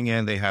 they're coming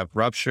in, they have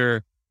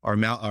rupture or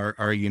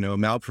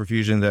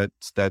malperfusion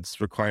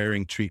that's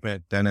requiring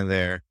treatment then and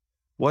there.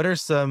 What are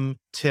some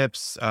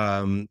tips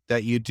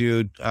that you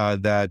do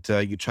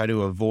that you try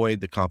to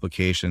avoid the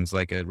complications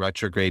like a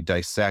retrograde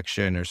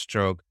dissection or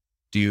stroke?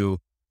 Do you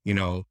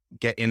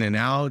get in and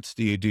out?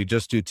 Do you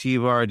just do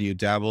TEVAR? Do you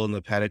dabble in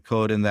the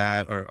petticoat in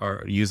that,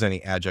 or use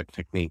any adjunct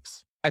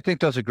techniques? I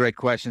think those are great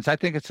questions. I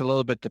think it's a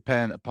little bit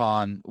dependent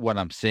upon what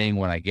I'm seeing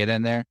when I get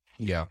in there.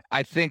 Yeah.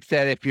 I think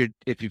that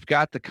if you've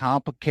got the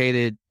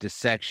complicated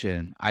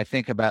dissection, I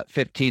think about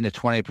 15 to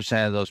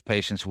 20% of those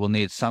patients will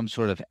need some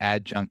sort of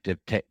adjunctive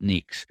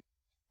techniques.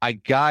 I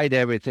guide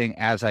everything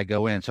as I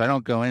go in. So I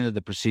don't go into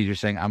the procedure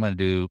saying I'm going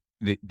to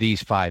do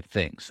these 5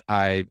 things.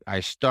 I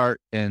start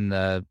in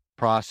the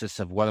process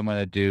of what I'm going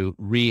to do,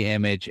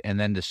 re-image, and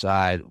then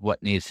decide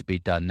what needs to be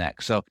done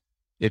next. So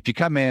if you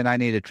come in, I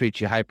need to treat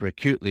you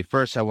hyperacutely.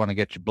 First, I want to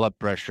get your blood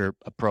pressure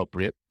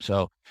appropriate.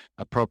 So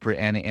appropriate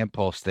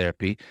anti-impulse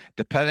therapy,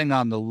 depending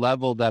on the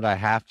level that I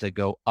have to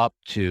go up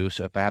to.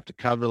 So if I have to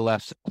cover the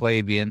left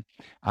subclavian,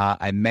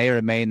 I may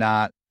or may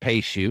not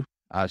pace you.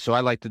 So I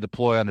like to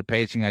deploy under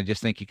pacing. I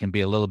just think you can be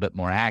a little bit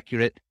more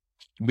accurate.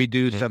 We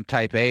do some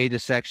type A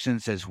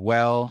dissections as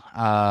well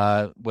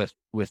with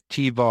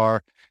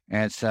TEVAR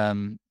and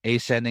some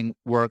ascending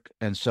work.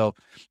 And so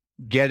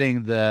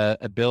getting the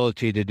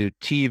ability to do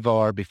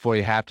TEVAR before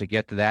you have to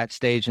get to that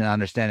stage and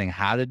understanding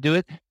how to do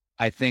it,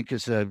 I think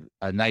is a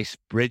nice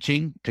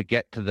bridging to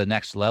get to the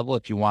next level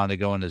if you want to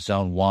go into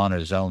zone 1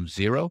 or zone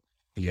 0.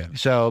 Yeah.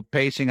 So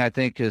pacing, I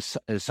think, is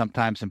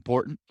sometimes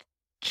important.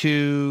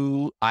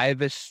 2,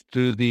 IVUS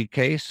through the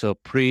case, so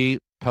pre,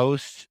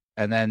 post,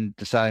 and then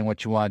deciding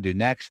what you want to do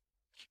next.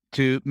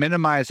 To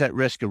minimize that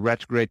risk of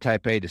retrograde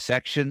type A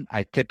dissection,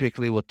 I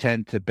typically will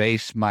tend to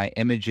base my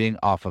imaging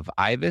off of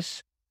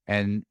IVUS.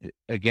 And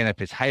again,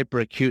 if it's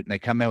hyperacute and they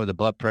come in with a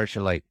blood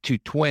pressure like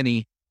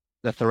 220,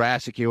 the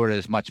thoracic aorta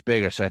is much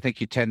bigger. So I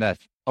think you tend to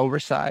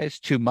oversize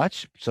too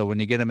much. So when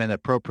you get them in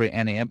appropriate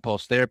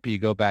anti-impulse therapy, you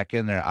go back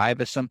in there,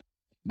 IVUS them,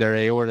 their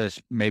aorta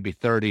is maybe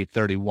 30,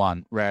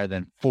 31 rather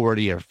than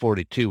 40 or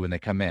 42 when they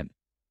come in.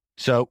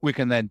 So we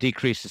can then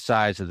decrease the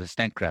size of the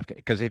stent graft.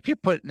 Because if you're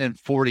putting in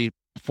 40,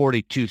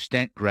 42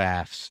 stent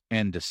grafts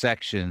in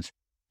dissections,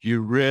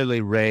 you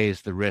really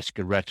raise the risk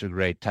of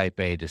retrograde type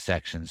A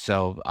dissection.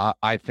 So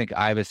I think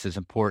IVUS is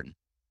important.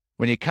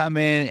 When you come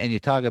in and you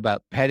talk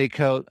about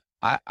petticoat,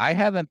 I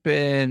haven't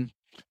been,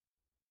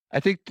 I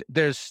think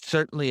there's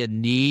certainly a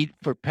need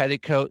for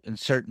petticoat in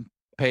certain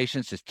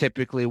patients. It's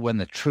typically when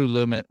the true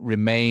lumen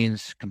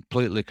remains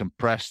completely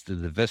compressed to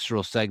the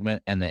visceral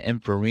segment and the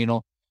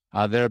infrarenal.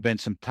 There have been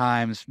some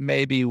times,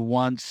 maybe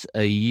once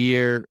a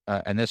year,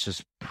 and this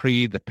was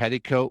pre the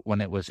petticoat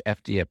when it was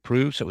FDA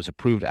approved. So it was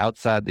approved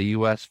outside the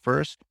U.S.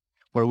 first,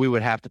 where we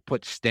would have to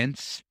put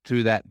stents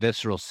through that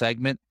visceral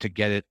segment to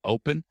get it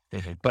open.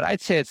 Mm-hmm. But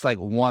I'd say it's like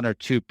 1 or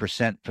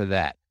 2% for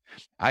that.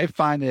 I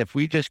find that if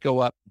we just go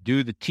up,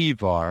 do the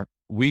TEVAR,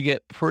 we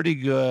get pretty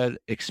good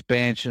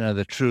expansion of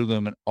the true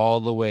lumen all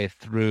the way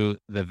through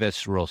the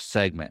visceral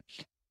segment.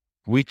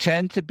 We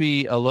tend to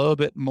be a little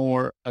bit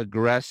more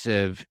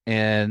aggressive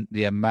in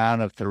the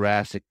amount of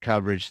thoracic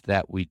coverage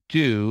that we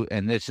do.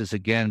 And this has,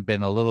 again,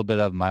 been a little bit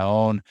of my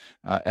own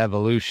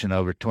evolution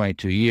over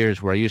 22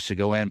 years, where I used to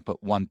go in and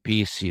put one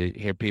piece. You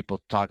hear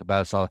people talk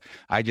about this all.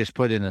 I just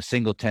put in a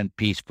single 10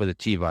 piece for the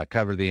TEVAR,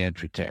 cover the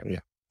entry tear. Yeah.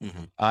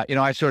 Mm-hmm.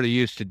 I sort of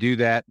used to do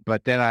that,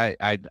 but then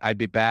I'd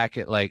be back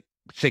at like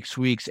 6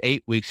 weeks,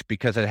 8 weeks,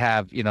 because I'd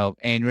have,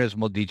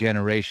 aneurysmal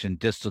degeneration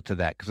distal to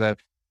that. Because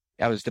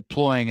I was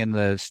deploying in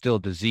the still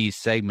disease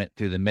segment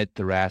through the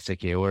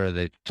mid-thoracic aorta.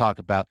 They talk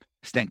about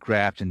stent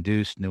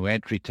graft-induced new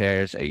entry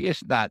tears.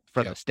 It's not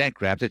from the stent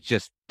graft, it's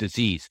just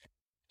disease.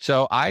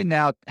 So I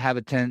now have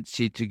a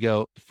tendency to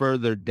go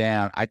further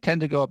down. I tend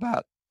to go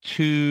about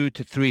 2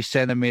 to 3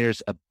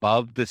 centimeters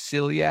above the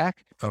celiac.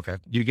 Okay.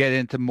 You get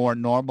into more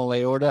normal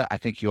aorta. I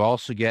think you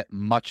also get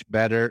much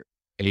better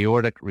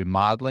aortic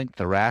remodeling,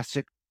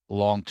 thoracic,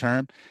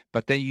 long-term,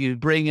 but then you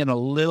bring in a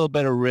little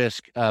bit of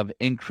risk of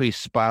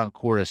increased spinal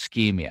cord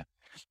ischemia.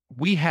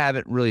 We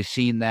haven't really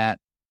seen that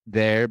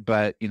there,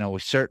 but, we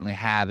certainly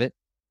have it.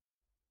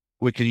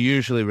 We can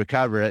usually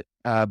recover it.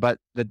 But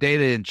the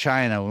data in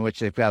China, in which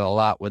they've got a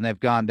lot, when they've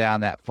gone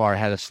down that far,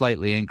 had a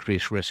slightly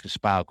increased risk of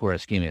spinal cord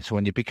ischemia. So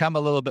when you become a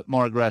little bit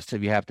more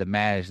aggressive, you have to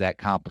manage that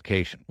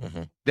complication.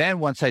 Mm-hmm. Then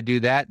once I do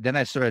that, then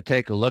I sort of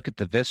take a look at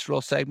the visceral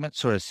segment,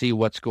 sort of see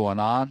what's going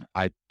on.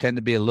 I tend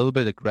to be a little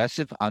bit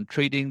aggressive on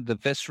treating the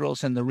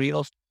viscerals and the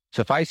renals.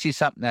 So if I see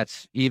something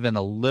that's even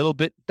a little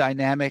bit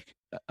dynamic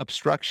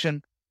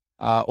obstruction,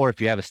 or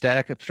if you have a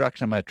static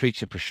obstruction, I'm going to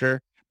treat you for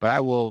sure. But I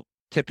will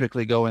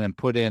typically go in and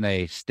put in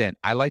a stent.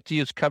 I like to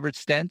use covered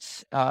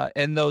stents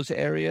in those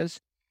areas.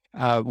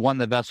 One,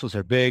 the vessels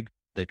are big,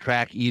 they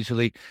track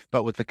easily,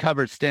 but with the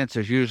covered stents,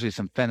 there's usually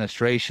some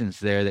fenestrations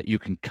there that you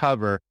can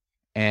cover,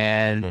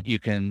 and you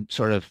can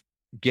sort of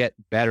get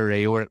better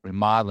aortic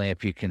remodeling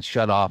if you can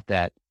shut off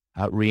that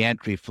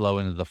reentry flow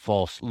into the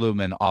false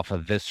lumen off a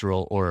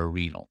visceral or a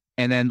renal.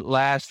 And then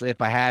lastly, if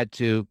I had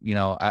to,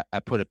 I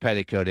put a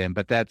petticoat in,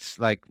 but that's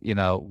like,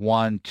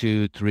 1,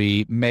 2,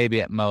 3, maybe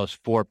at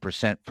most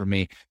 4% for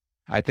me.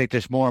 I think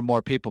there's more and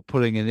more people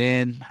putting it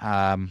in.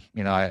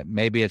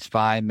 Maybe it's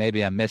fine.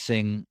 Maybe I'm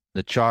missing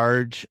the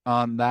charge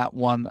on that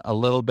one a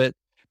little bit.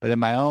 But in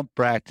my own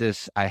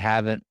practice, I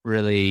haven't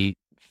really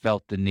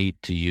felt the need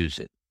to use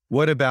it.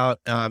 What about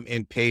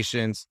in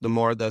patients, the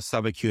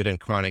subacute and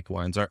chronic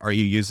ones? Are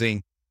you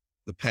using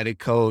the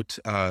petticoat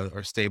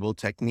or stable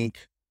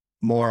technique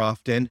more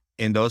often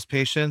in those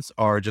patients,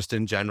 or just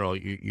in general,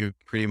 you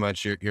pretty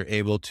much you're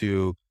able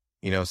to,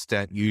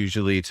 stent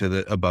usually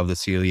to above the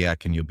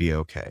celiac and you'll be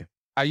okay?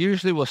 I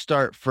usually will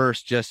start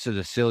first just to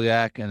the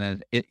celiac, and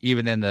then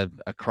even in the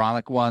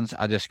chronic ones,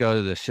 I just go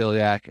to the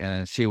celiac and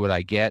then see what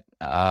I get,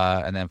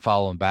 and then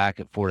follow them back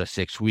at 4 to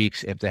 6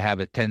 weeks if they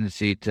have a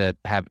tendency to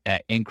have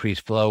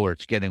increased flow or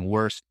it's getting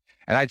worse.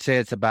 And I'd say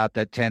it's about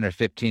that 10 or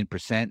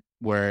 15%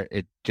 where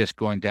it just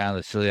going down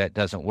the celiac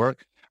doesn't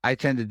work. I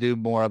tend to do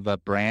more of a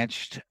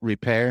branched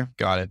repair.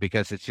 Got it.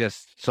 Because it's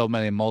just so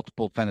many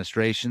multiple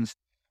fenestrations.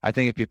 I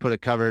think if you put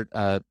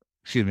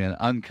an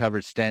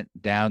uncovered stent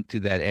down to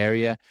that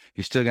area,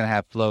 you're still going to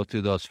have flow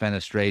through those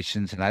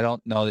fenestrations. And I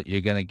don't know that you're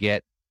going to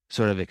get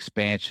sort of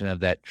expansion of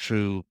that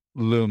true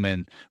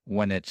lumen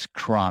when it's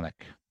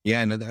chronic.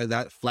 Yeah, and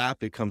that flap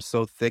becomes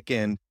so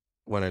thickened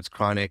when it's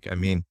chronic. I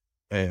mean,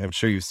 I'm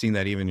sure you've seen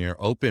that even in your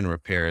open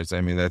repairs.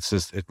 I mean, that's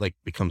just, it like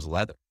becomes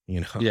leather,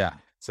 Yeah.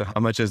 So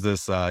how much is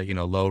this,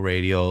 low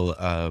radial,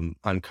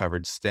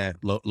 uncovered stent,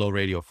 low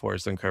radial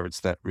force uncovered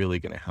stent really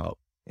going to help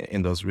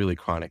in those really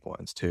chronic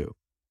ones too?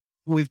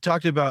 We've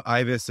talked about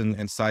IVUS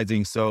and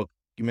sizing. So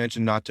you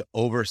mentioned not to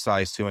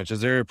oversize too much.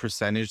 Is there a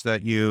percentage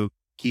that you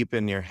keep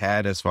in your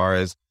head as far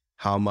as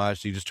how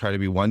much? Do you just try to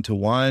be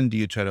 1-to-1? Do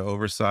you try to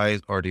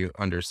oversize, or do you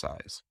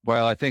undersize?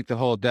 Well, I think the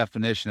whole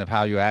definition of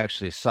how you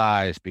actually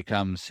size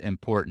becomes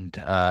important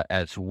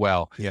as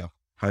well. Yeah.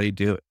 How do you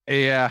do it?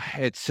 Yeah,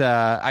 it's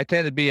I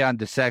tend to be on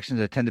dissections.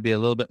 I tend to be a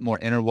little bit more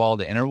inner wall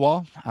to inner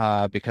wall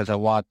because I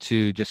want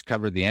to just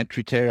cover the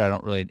entry tear. I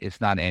don't really,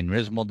 it's not an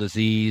aneurysmal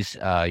disease.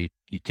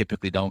 You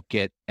typically don't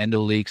get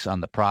endoleaks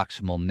on the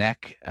proximal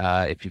neck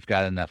if you've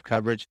got enough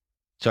coverage.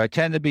 So I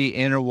tend to be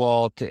inner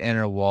wall to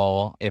inner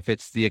wall. If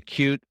it's the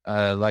acute,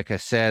 like I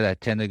said, I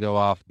tend to go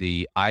off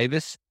the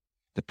IVUS.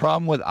 The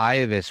problem with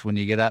IVUS, when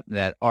you get up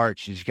that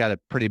arch, is you got a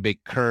pretty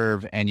big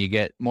curve and you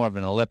get more of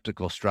an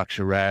elliptical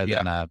structure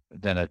rather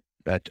than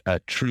a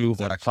true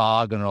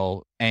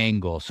orthogonal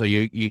angle. So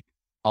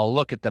I'll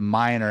look at the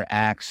minor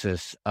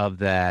axis of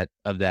that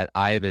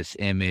IVUS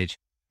image,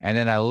 and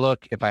then I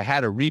look, if I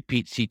had a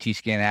repeat CT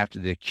scan after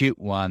the acute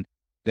one,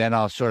 then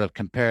I'll sort of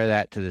compare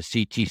that to the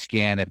CT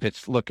scan. If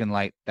it's looking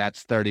like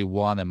that's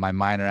 31 and my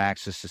minor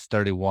axis is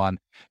 31,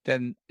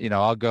 then,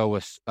 I'll go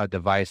with a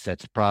device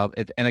that's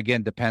and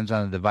again, depends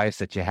on the device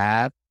that you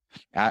have.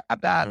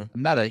 I'm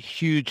not a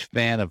huge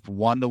fan of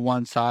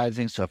 1-to-1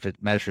 sizing. So if it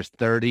measures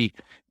 30,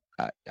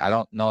 I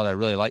don't know that I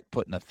really like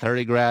putting a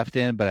 30 graft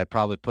in, but I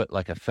probably put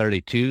like a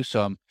 32.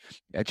 So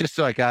just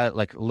so I got it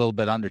like a little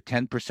bit under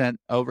 10%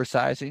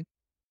 oversizing.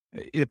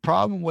 The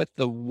problem with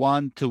the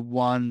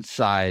 1-to-1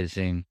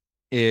 sizing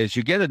is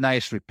you get a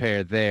nice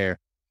repair there,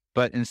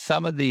 but in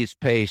some of these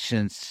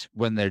patients,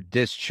 when they're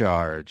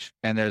discharged,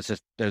 and there's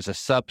a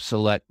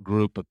sub-select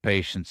group of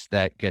patients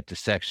that get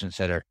dissections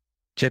that are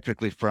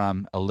typically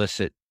from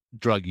illicit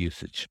drug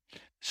usage.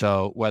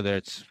 So whether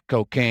it's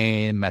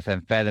cocaine,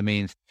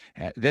 methamphetamines,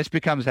 this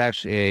becomes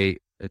actually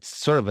it's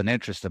sort of an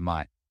interest of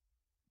mine.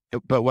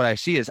 But what I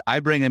see is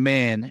I bring them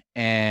in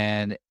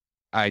and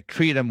I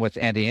treat them with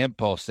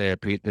anti-impulse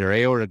therapy. Their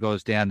aorta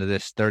goes down to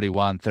this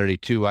 31,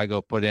 32. I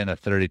go put in a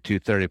 32,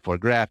 34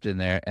 graft in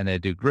there and they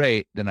do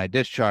great. Then I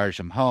discharge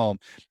them home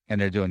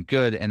and they're doing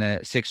good. And then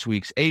at 6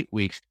 weeks, 8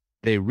 weeks,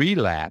 they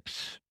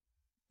relapse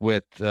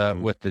with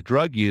the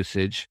drug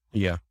usage.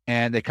 Yeah.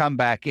 And they come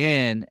back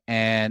in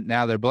and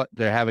now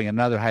they're having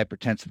another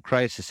hypertensive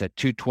crisis at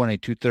 220,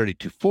 230,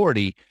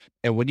 240.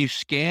 And when you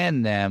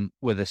scan them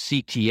with a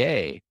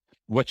CTA,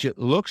 what it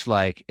looks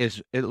like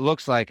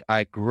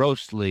I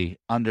grossly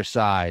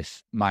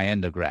undersized my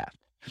endograft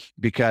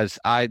because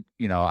I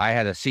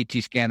had a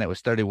CT scan that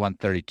was 31,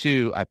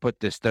 32. I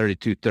put this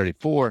 32,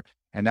 34,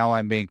 and now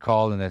I'm being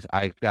called and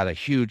I've got a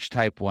huge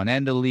type 1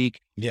 endoleak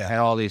and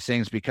all these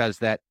things because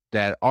that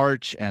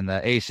arch and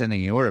the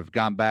ascending aorta have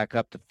gone back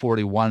up to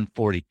 41,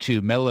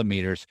 42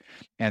 millimeters,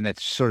 and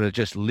it's sort of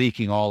just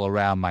leaking all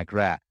around my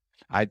graft.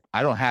 I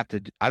don't have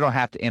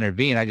to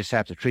intervene. I just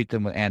have to treat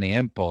them with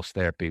anti-impulse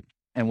therapy.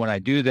 And when I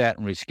do that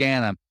and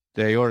rescan them,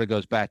 the aorta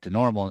goes back to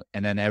normal,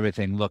 and then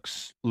everything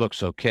looks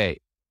okay.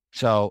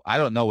 So I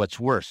don't know what's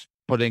worse,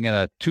 putting in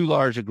a too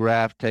large a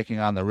graft, taking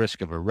on the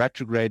risk of a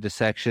retrograde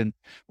dissection,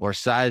 or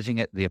sizing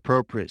it the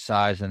appropriate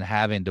size and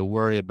having to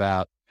worry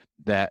about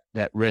that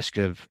risk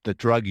of the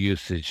drug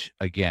usage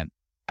again.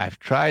 I've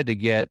tried to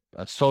get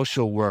a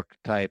social work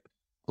type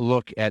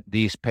look at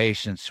these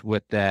patients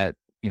with that,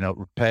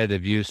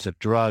 repetitive use of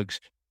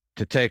drugs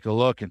to take a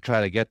look and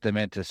try to get them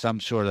into some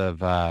sort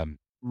of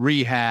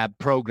rehab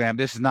program.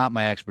 This is not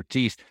my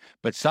expertise,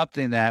 but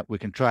something that we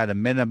can try to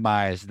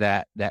minimize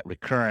that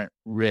recurrent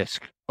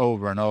risk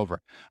over and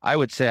over. I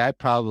would say I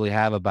probably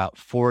have about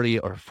 40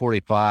 or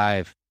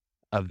 45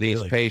 of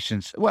these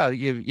patients. Well,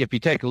 if you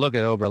take a look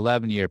at over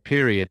 11-year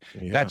period,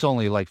 that's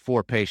only like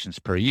 4 patients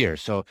per year.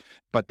 So,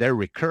 but they're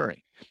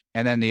recurring.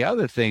 And then the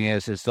other thing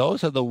is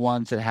those are the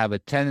ones that have a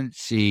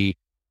tendency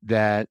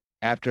that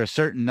after a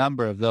certain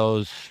number of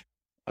those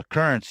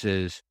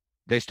occurrences,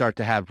 they start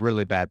to have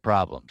really bad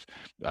problems.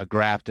 A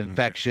graft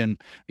infection,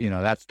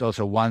 those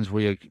are ones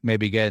where you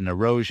maybe get an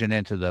erosion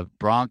into the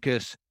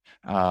bronchus,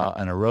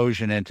 an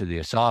erosion into the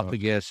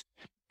esophagus,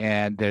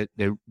 and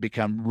they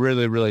become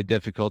really, really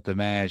difficult to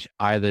manage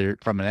either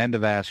from an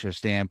endovascular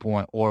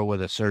standpoint or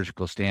with a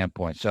surgical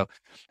standpoint. So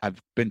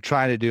I've been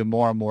trying to do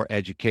more and more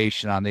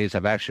education on these.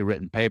 I've actually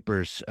written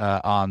papers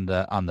on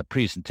the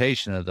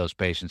presentation of those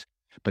patients,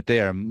 but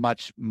they are a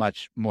much,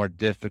 much more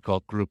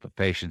difficult group of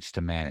patients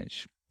to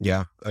manage.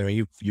 Yeah. I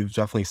mean, you've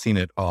definitely seen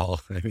it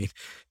all. I mean,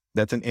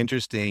 that's an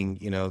interesting,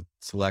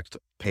 select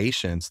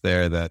patients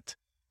there that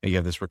you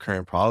have this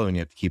recurrent problem and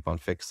you have to keep on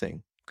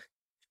fixing.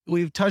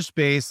 We've touched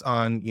base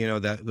on,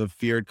 the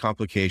feared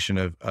complication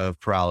of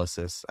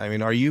paralysis. I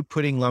mean, are you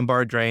putting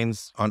lumbar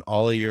drains on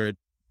all of your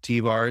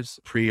T-bars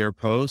pre or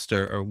post,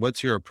 or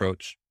what's your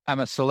approach? I'm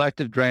a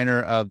selective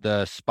drainer of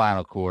the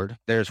spinal cord.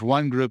 There's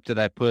one group that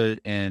I put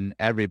in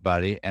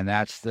everybody, and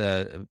that's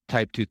the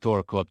type 2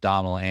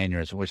 thoracoabdominal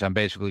aneurysm, which I'm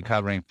basically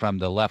covering from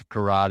the left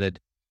carotid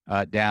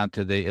down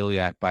to the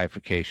iliac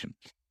bifurcation.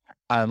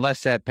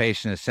 Unless that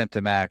patient is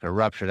symptomatic or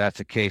rupture, that's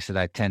a case that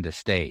I tend to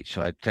stage.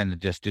 So I tend to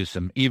just do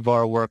some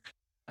EVAR work,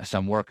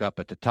 some work up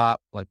at the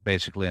top, like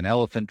basically an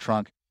elephant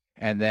trunk.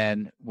 And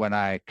then when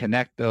I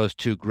connect those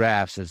two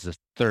grafts as the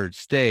third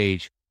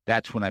stage,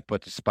 that's when I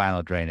put the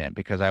spinal drain in,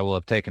 because I will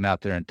have taken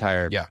out their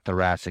entire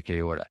thoracic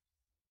aorta.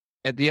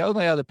 And the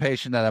only other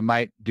patient that I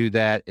might do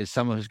that is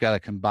someone who's got a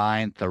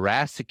combined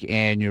thoracic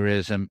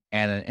aneurysm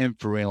and an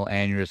infrarenal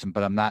aneurysm,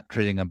 but I'm not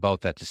treating them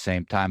both at the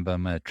same time, but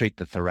I'm going to treat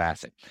the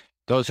thoracic.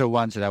 Those are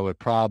ones that I would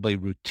probably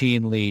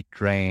routinely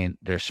drain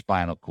their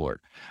spinal cord.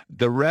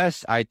 The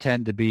rest, I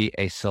tend to be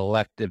a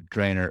selective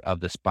drainer of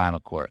the spinal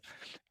cord.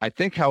 I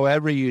think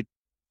however you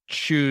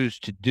choose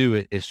to do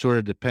it is sort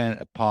of dependent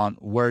upon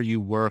where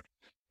you work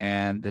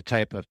and the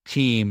type of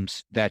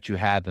teams that you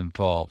have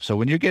involved. So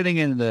when you're getting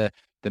into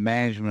the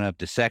management of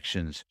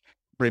dissections,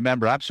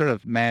 remember, I'm sort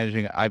of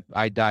managing,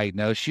 I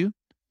diagnose you,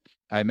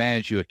 I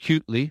manage you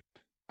acutely,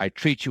 I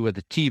treat you with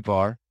a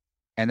TVAR,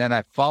 and then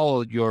I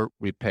follow your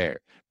repair.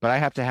 But I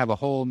have to have a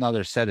whole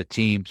nother set of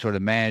teams sort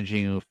of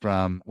managing you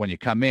from when you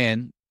come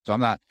in. So I'm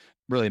not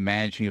really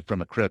managing you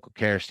from a critical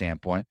care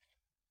standpoint.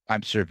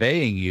 I'm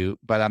surveying you,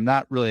 but I'm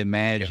not really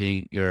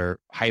managing your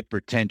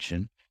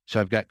hypertension. So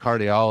I've got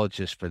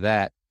cardiologists for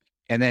that.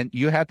 And then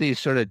you have these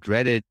sort of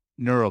dreaded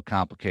neuro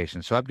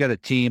complications. So I've got a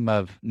team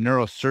of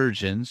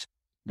neurosurgeons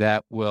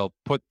that will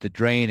put the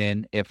drain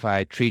in. If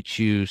I treat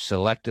you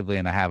selectively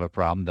and I have a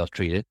problem, they'll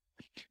treat it.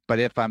 But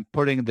if I'm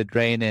putting the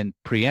drain in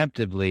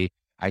preemptively,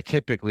 I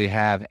typically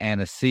have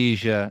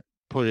anesthesia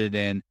put it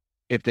in.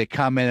 If they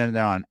come in and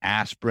they're on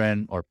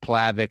aspirin or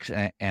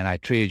Plavix and I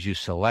treated you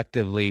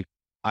selectively,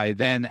 I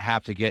then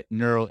have to get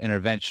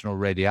neurointerventional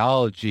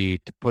radiology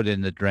to put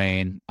in the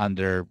drain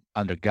under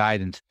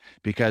guidance,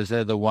 because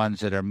they're the ones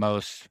that are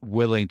most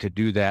willing to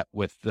do that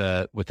with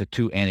the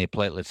two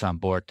antiplatelets on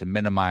board to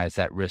minimize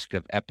that risk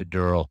of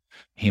epidural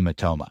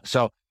hematoma.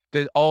 So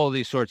there's all of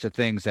these sorts of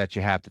things that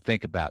you have to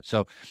think about.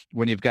 So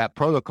when you've got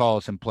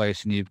protocols in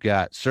place and you've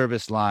got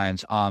service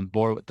lines on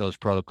board with those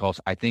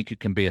protocols, I think you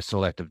can be a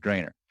selective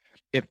drainer.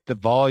 If the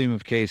volume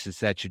of cases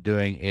that you're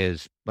doing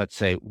is, let's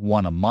say,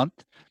 one a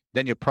month,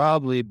 then you're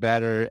probably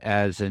better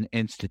as an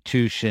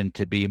institution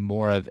to be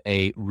more of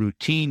a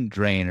routine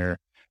drainer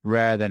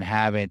rather than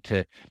having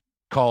to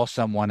call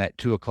someone at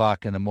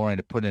 2:00 in the morning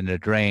to put in a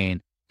drain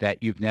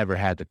that you've never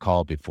had to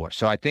call before.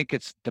 So I think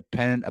it's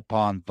dependent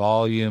upon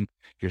volume,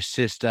 your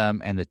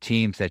system, and the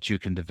teams that you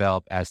can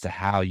develop as to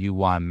how you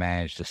want to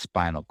manage the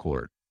spinal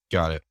cord.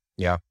 Got it.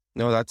 Yeah.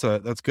 No, that's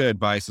good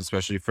advice,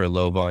 especially for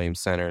low volume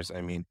centers.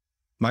 I mean,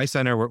 my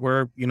center,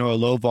 we're a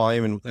low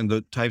volume, and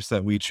the types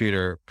that we treat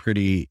are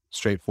pretty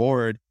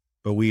straightforward,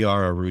 but we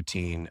are a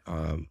routine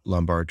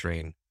lumbar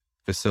drain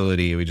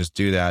facility. We just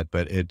do that,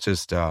 but it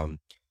just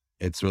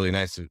it's really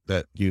nice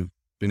that you've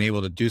been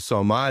able to do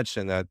so much,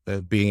 and that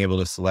being able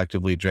to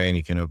selectively drain,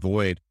 you can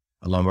avoid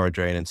a lumbar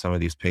drain in some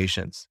of these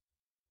patients.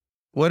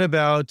 What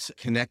about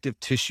connective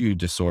tissue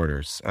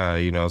disorders?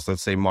 So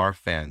let's say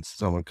Marfan's,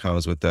 someone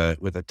comes with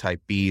a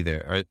type B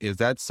there. Is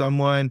that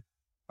someone,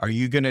 are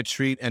you going to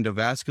treat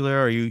endovascular?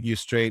 Are you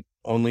straight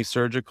only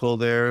surgical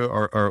there,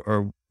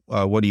 or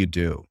what do you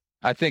do?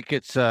 I think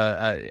it's,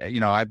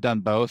 I've done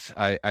both.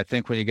 I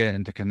think when you get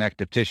into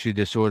connective tissue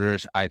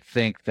disorders, I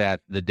think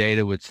that the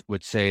data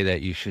would say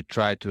that you should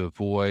try to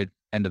avoid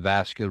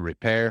endovascular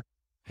repair.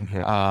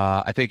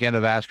 I think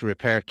endovascular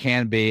repair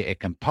can be a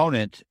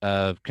component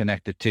of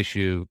connective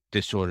tissue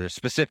disorders,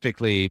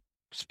 specifically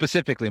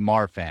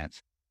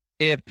Marfan's.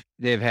 If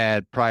they've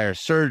had prior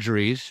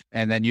surgeries,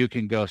 and then you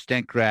can go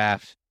stent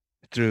graft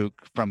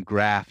from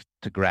graft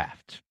to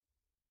graft.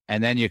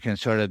 And then you can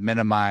sort of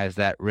minimize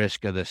that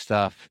risk of the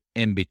stuff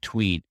in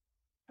between.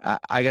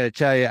 I got to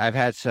tell you, I've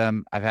had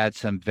some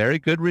very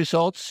good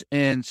results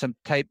in some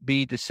type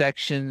B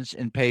dissections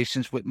in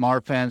patients with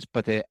Marfan's,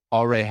 but they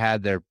already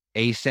had their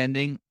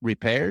ascending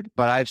repaired.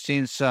 But I've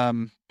seen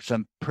some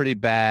pretty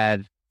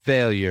bad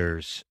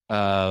failures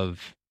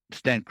of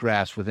stent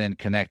grafts within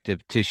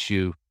connective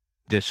tissue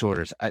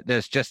disorders.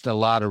 There's just a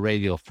lot of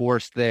radial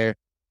force there.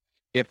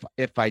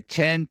 If I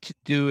tend to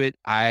do it,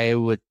 I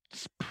would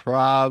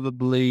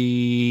probably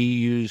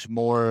use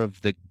more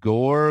of the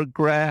Gore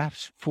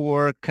grafts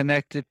for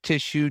connective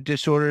tissue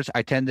disorders.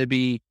 I tend to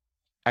be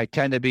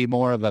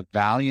more of a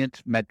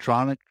Valiant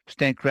Medtronic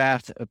stent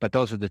graft, but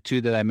those are the two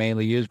that I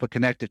mainly use. But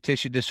connective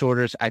tissue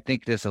disorders, I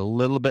think there's a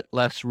little bit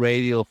less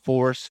radial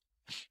force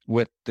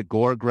with the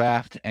Gore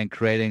graft and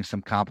creating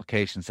some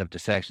complications of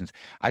dissections.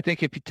 I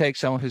think if you take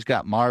someone who's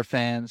got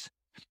Marfan's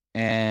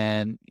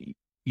and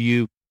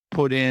you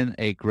put in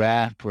a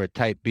graft for a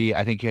type B,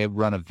 I think you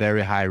run a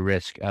very high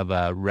risk of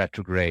a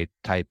retrograde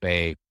type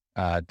A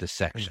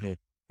dissection.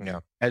 Mm-hmm. Yeah.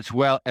 As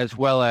well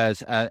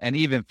as, and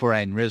even for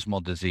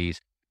aneurysmal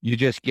disease, you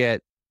just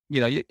get,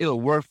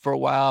 it'll work for a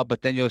while,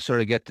 but then you'll sort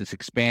of get this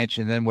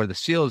expansion. Then where the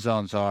seal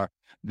zones are,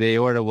 the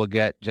aorta will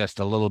get just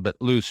a little bit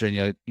looser,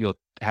 and you'll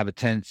have a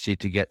tendency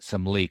to get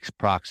some leaks,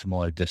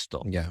 proximal or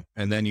distal. Yeah.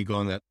 And then you go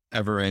on that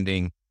ever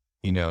ending,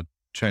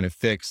 trying to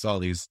fix all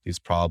these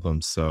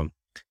problems. So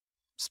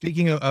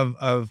speaking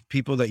of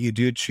people that you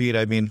do treat,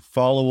 I mean,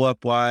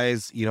 follow-up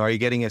wise, are you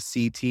getting a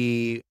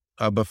CT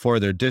before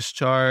they're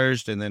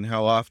discharged? And then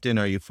how often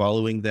are you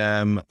following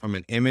them from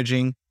an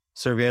imaging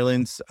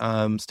surveillance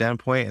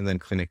standpoint and then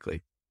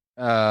clinically?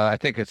 I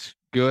think it's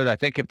good. I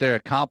think if they're a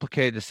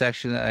complicated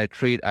dissection that I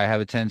treat, I have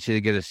a tendency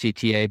to get a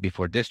CTA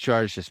before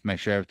discharge, just to make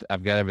sure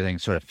I've got everything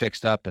sort of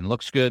fixed up and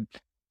looks good.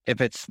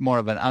 If it's more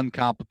of an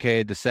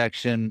uncomplicated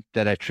dissection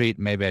that I treat,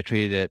 maybe I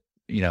treated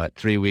it, at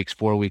 3 weeks,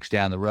 4 weeks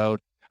down the road,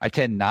 I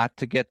tend not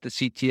to get the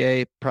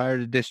CTA prior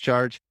to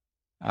discharge.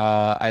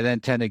 I then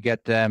tend to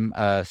get them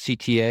a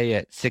CTA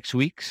at 6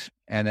 weeks.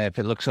 And if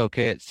it looks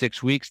okay at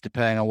 6 weeks,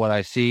 depending on what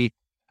I see,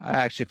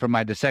 actually for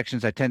my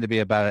dissections, I tend to be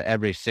about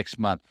every 6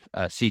 month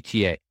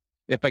CTA.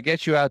 If I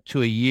get you out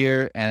to a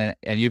year and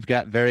you've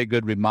got very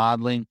good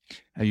remodeling,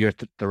 your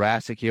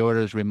thoracic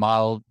aorta is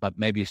remodeled, but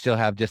maybe you still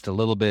have just a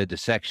little bit of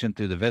dissection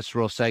through the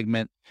visceral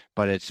segment,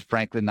 but it's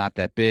frankly not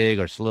that big,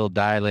 or it's a little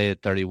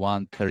dilated,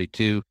 31,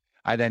 32,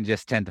 I then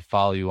just tend to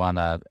follow you on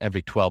a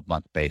every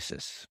 12-month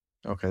basis.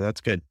 Okay,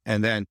 that's good.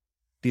 And then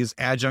these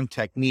adjunct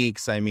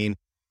techniques, I mean,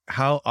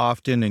 how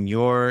often in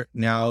your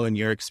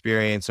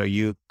experience are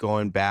you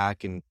going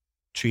back and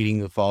treating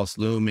the false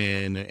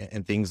lumen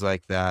and things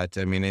like that?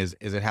 I mean, is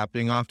it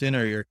happening often,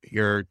 or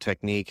your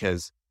technique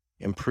has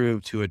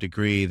improved to a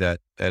degree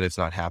that it's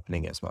not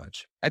happening as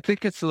much? I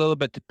think it's a little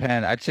bit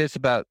dependent. I'd say it's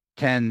about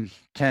 10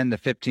 to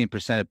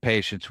 15% of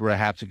patients where I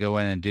have to go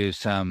in and do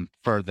some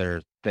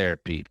further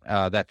therapy.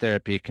 That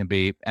therapy can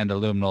be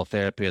endoluminal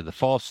therapy of the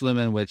false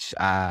lumen, which,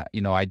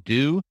 I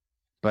do,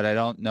 but I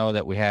don't know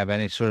that we have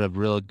any sort of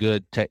real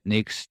good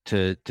techniques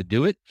to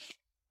do it.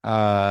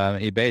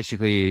 He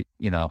basically,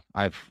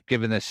 I've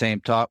given the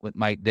same talk with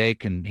Mike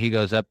Dake, and he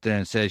goes up there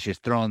and says, you're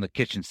throwing the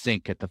kitchen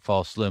sink at the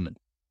false lumen.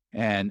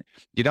 And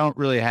you don't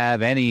really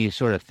have any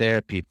sort of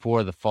therapy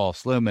for the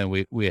false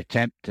lumen. We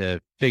attempt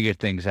to figure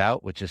things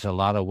out, which is a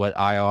lot of what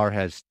IR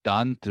has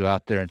done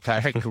throughout their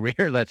entire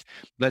career.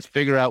 Let's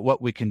figure out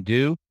what we can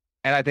do.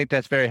 And I think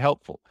that's very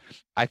helpful.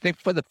 I think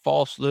for the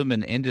false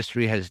lumen,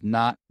 industry has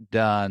not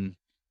done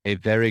a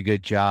very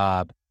good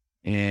job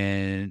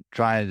in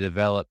trying to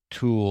develop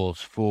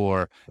tools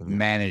for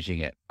managing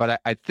it.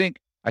 But I think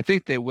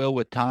they will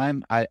with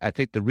time. I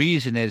think the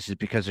reason is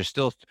because they're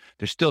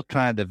still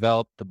trying to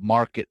develop the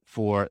market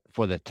for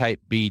the type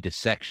B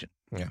dissection.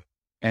 Yeah.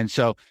 And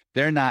so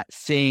they're not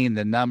seeing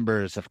the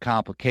numbers of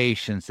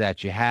complications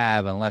that you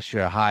have unless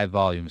you're a high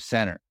volume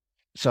center.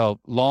 So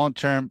long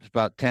term, it's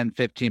about 10,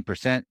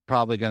 15%,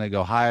 probably going to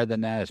go higher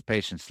than that as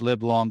patients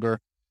live longer.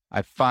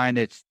 I find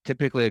it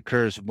typically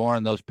occurs more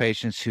in those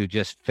patients who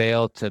just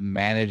fail to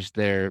manage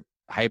their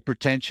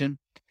hypertension,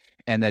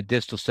 and that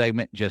distal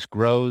segment just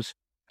grows.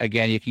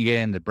 Again, you can get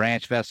into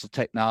branch vessel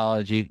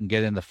technology, you can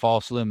get into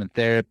false lumen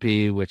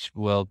therapy, which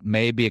will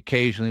maybe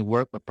occasionally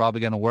work, but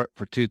probably going to work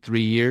for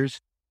 2-3 years.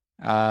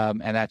 And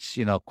that's,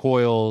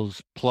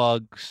 coils,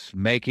 plugs,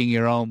 making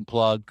your own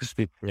plugs,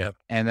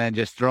 and then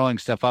just throwing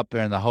stuff up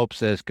there in the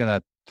hopes that it's going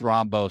to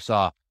thrombose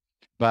off.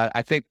 But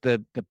I think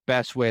the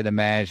best way to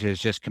manage it is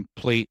just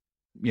complete,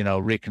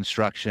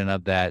 reconstruction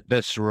of that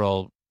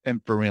visceral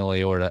infrarenal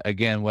aorta.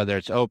 Again, whether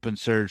it's open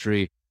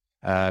surgery,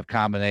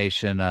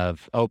 combination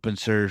of open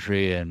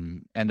surgery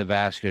and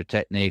endovascular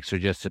techniques, or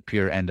just a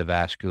pure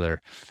endovascular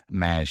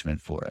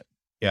management for it.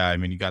 Yeah, I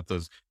mean, you got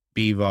those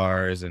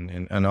BVARs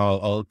and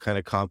all kind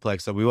of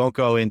complex that we won't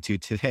go into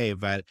today.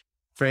 But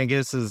Frank,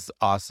 this is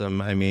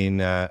awesome. I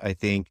mean, I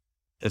think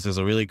this is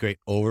a really great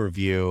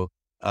overview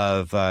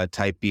of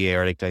type B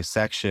aortic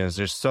dissections.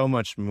 There's so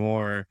much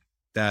more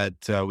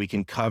that we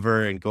can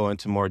cover and go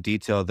into more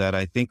detail that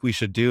I think we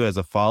should do as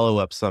a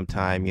follow-up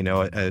sometime,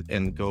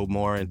 and go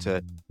more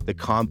into the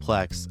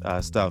complex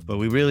stuff. But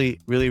we really,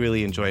 really,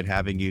 really enjoyed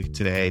having you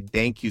today.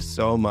 Thank you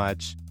so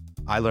much.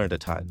 I learned a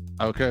ton.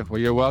 Okay. Well,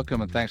 you're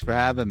welcome. And thanks for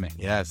having me.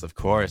 Yes, of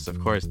course.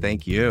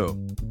 Thank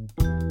you.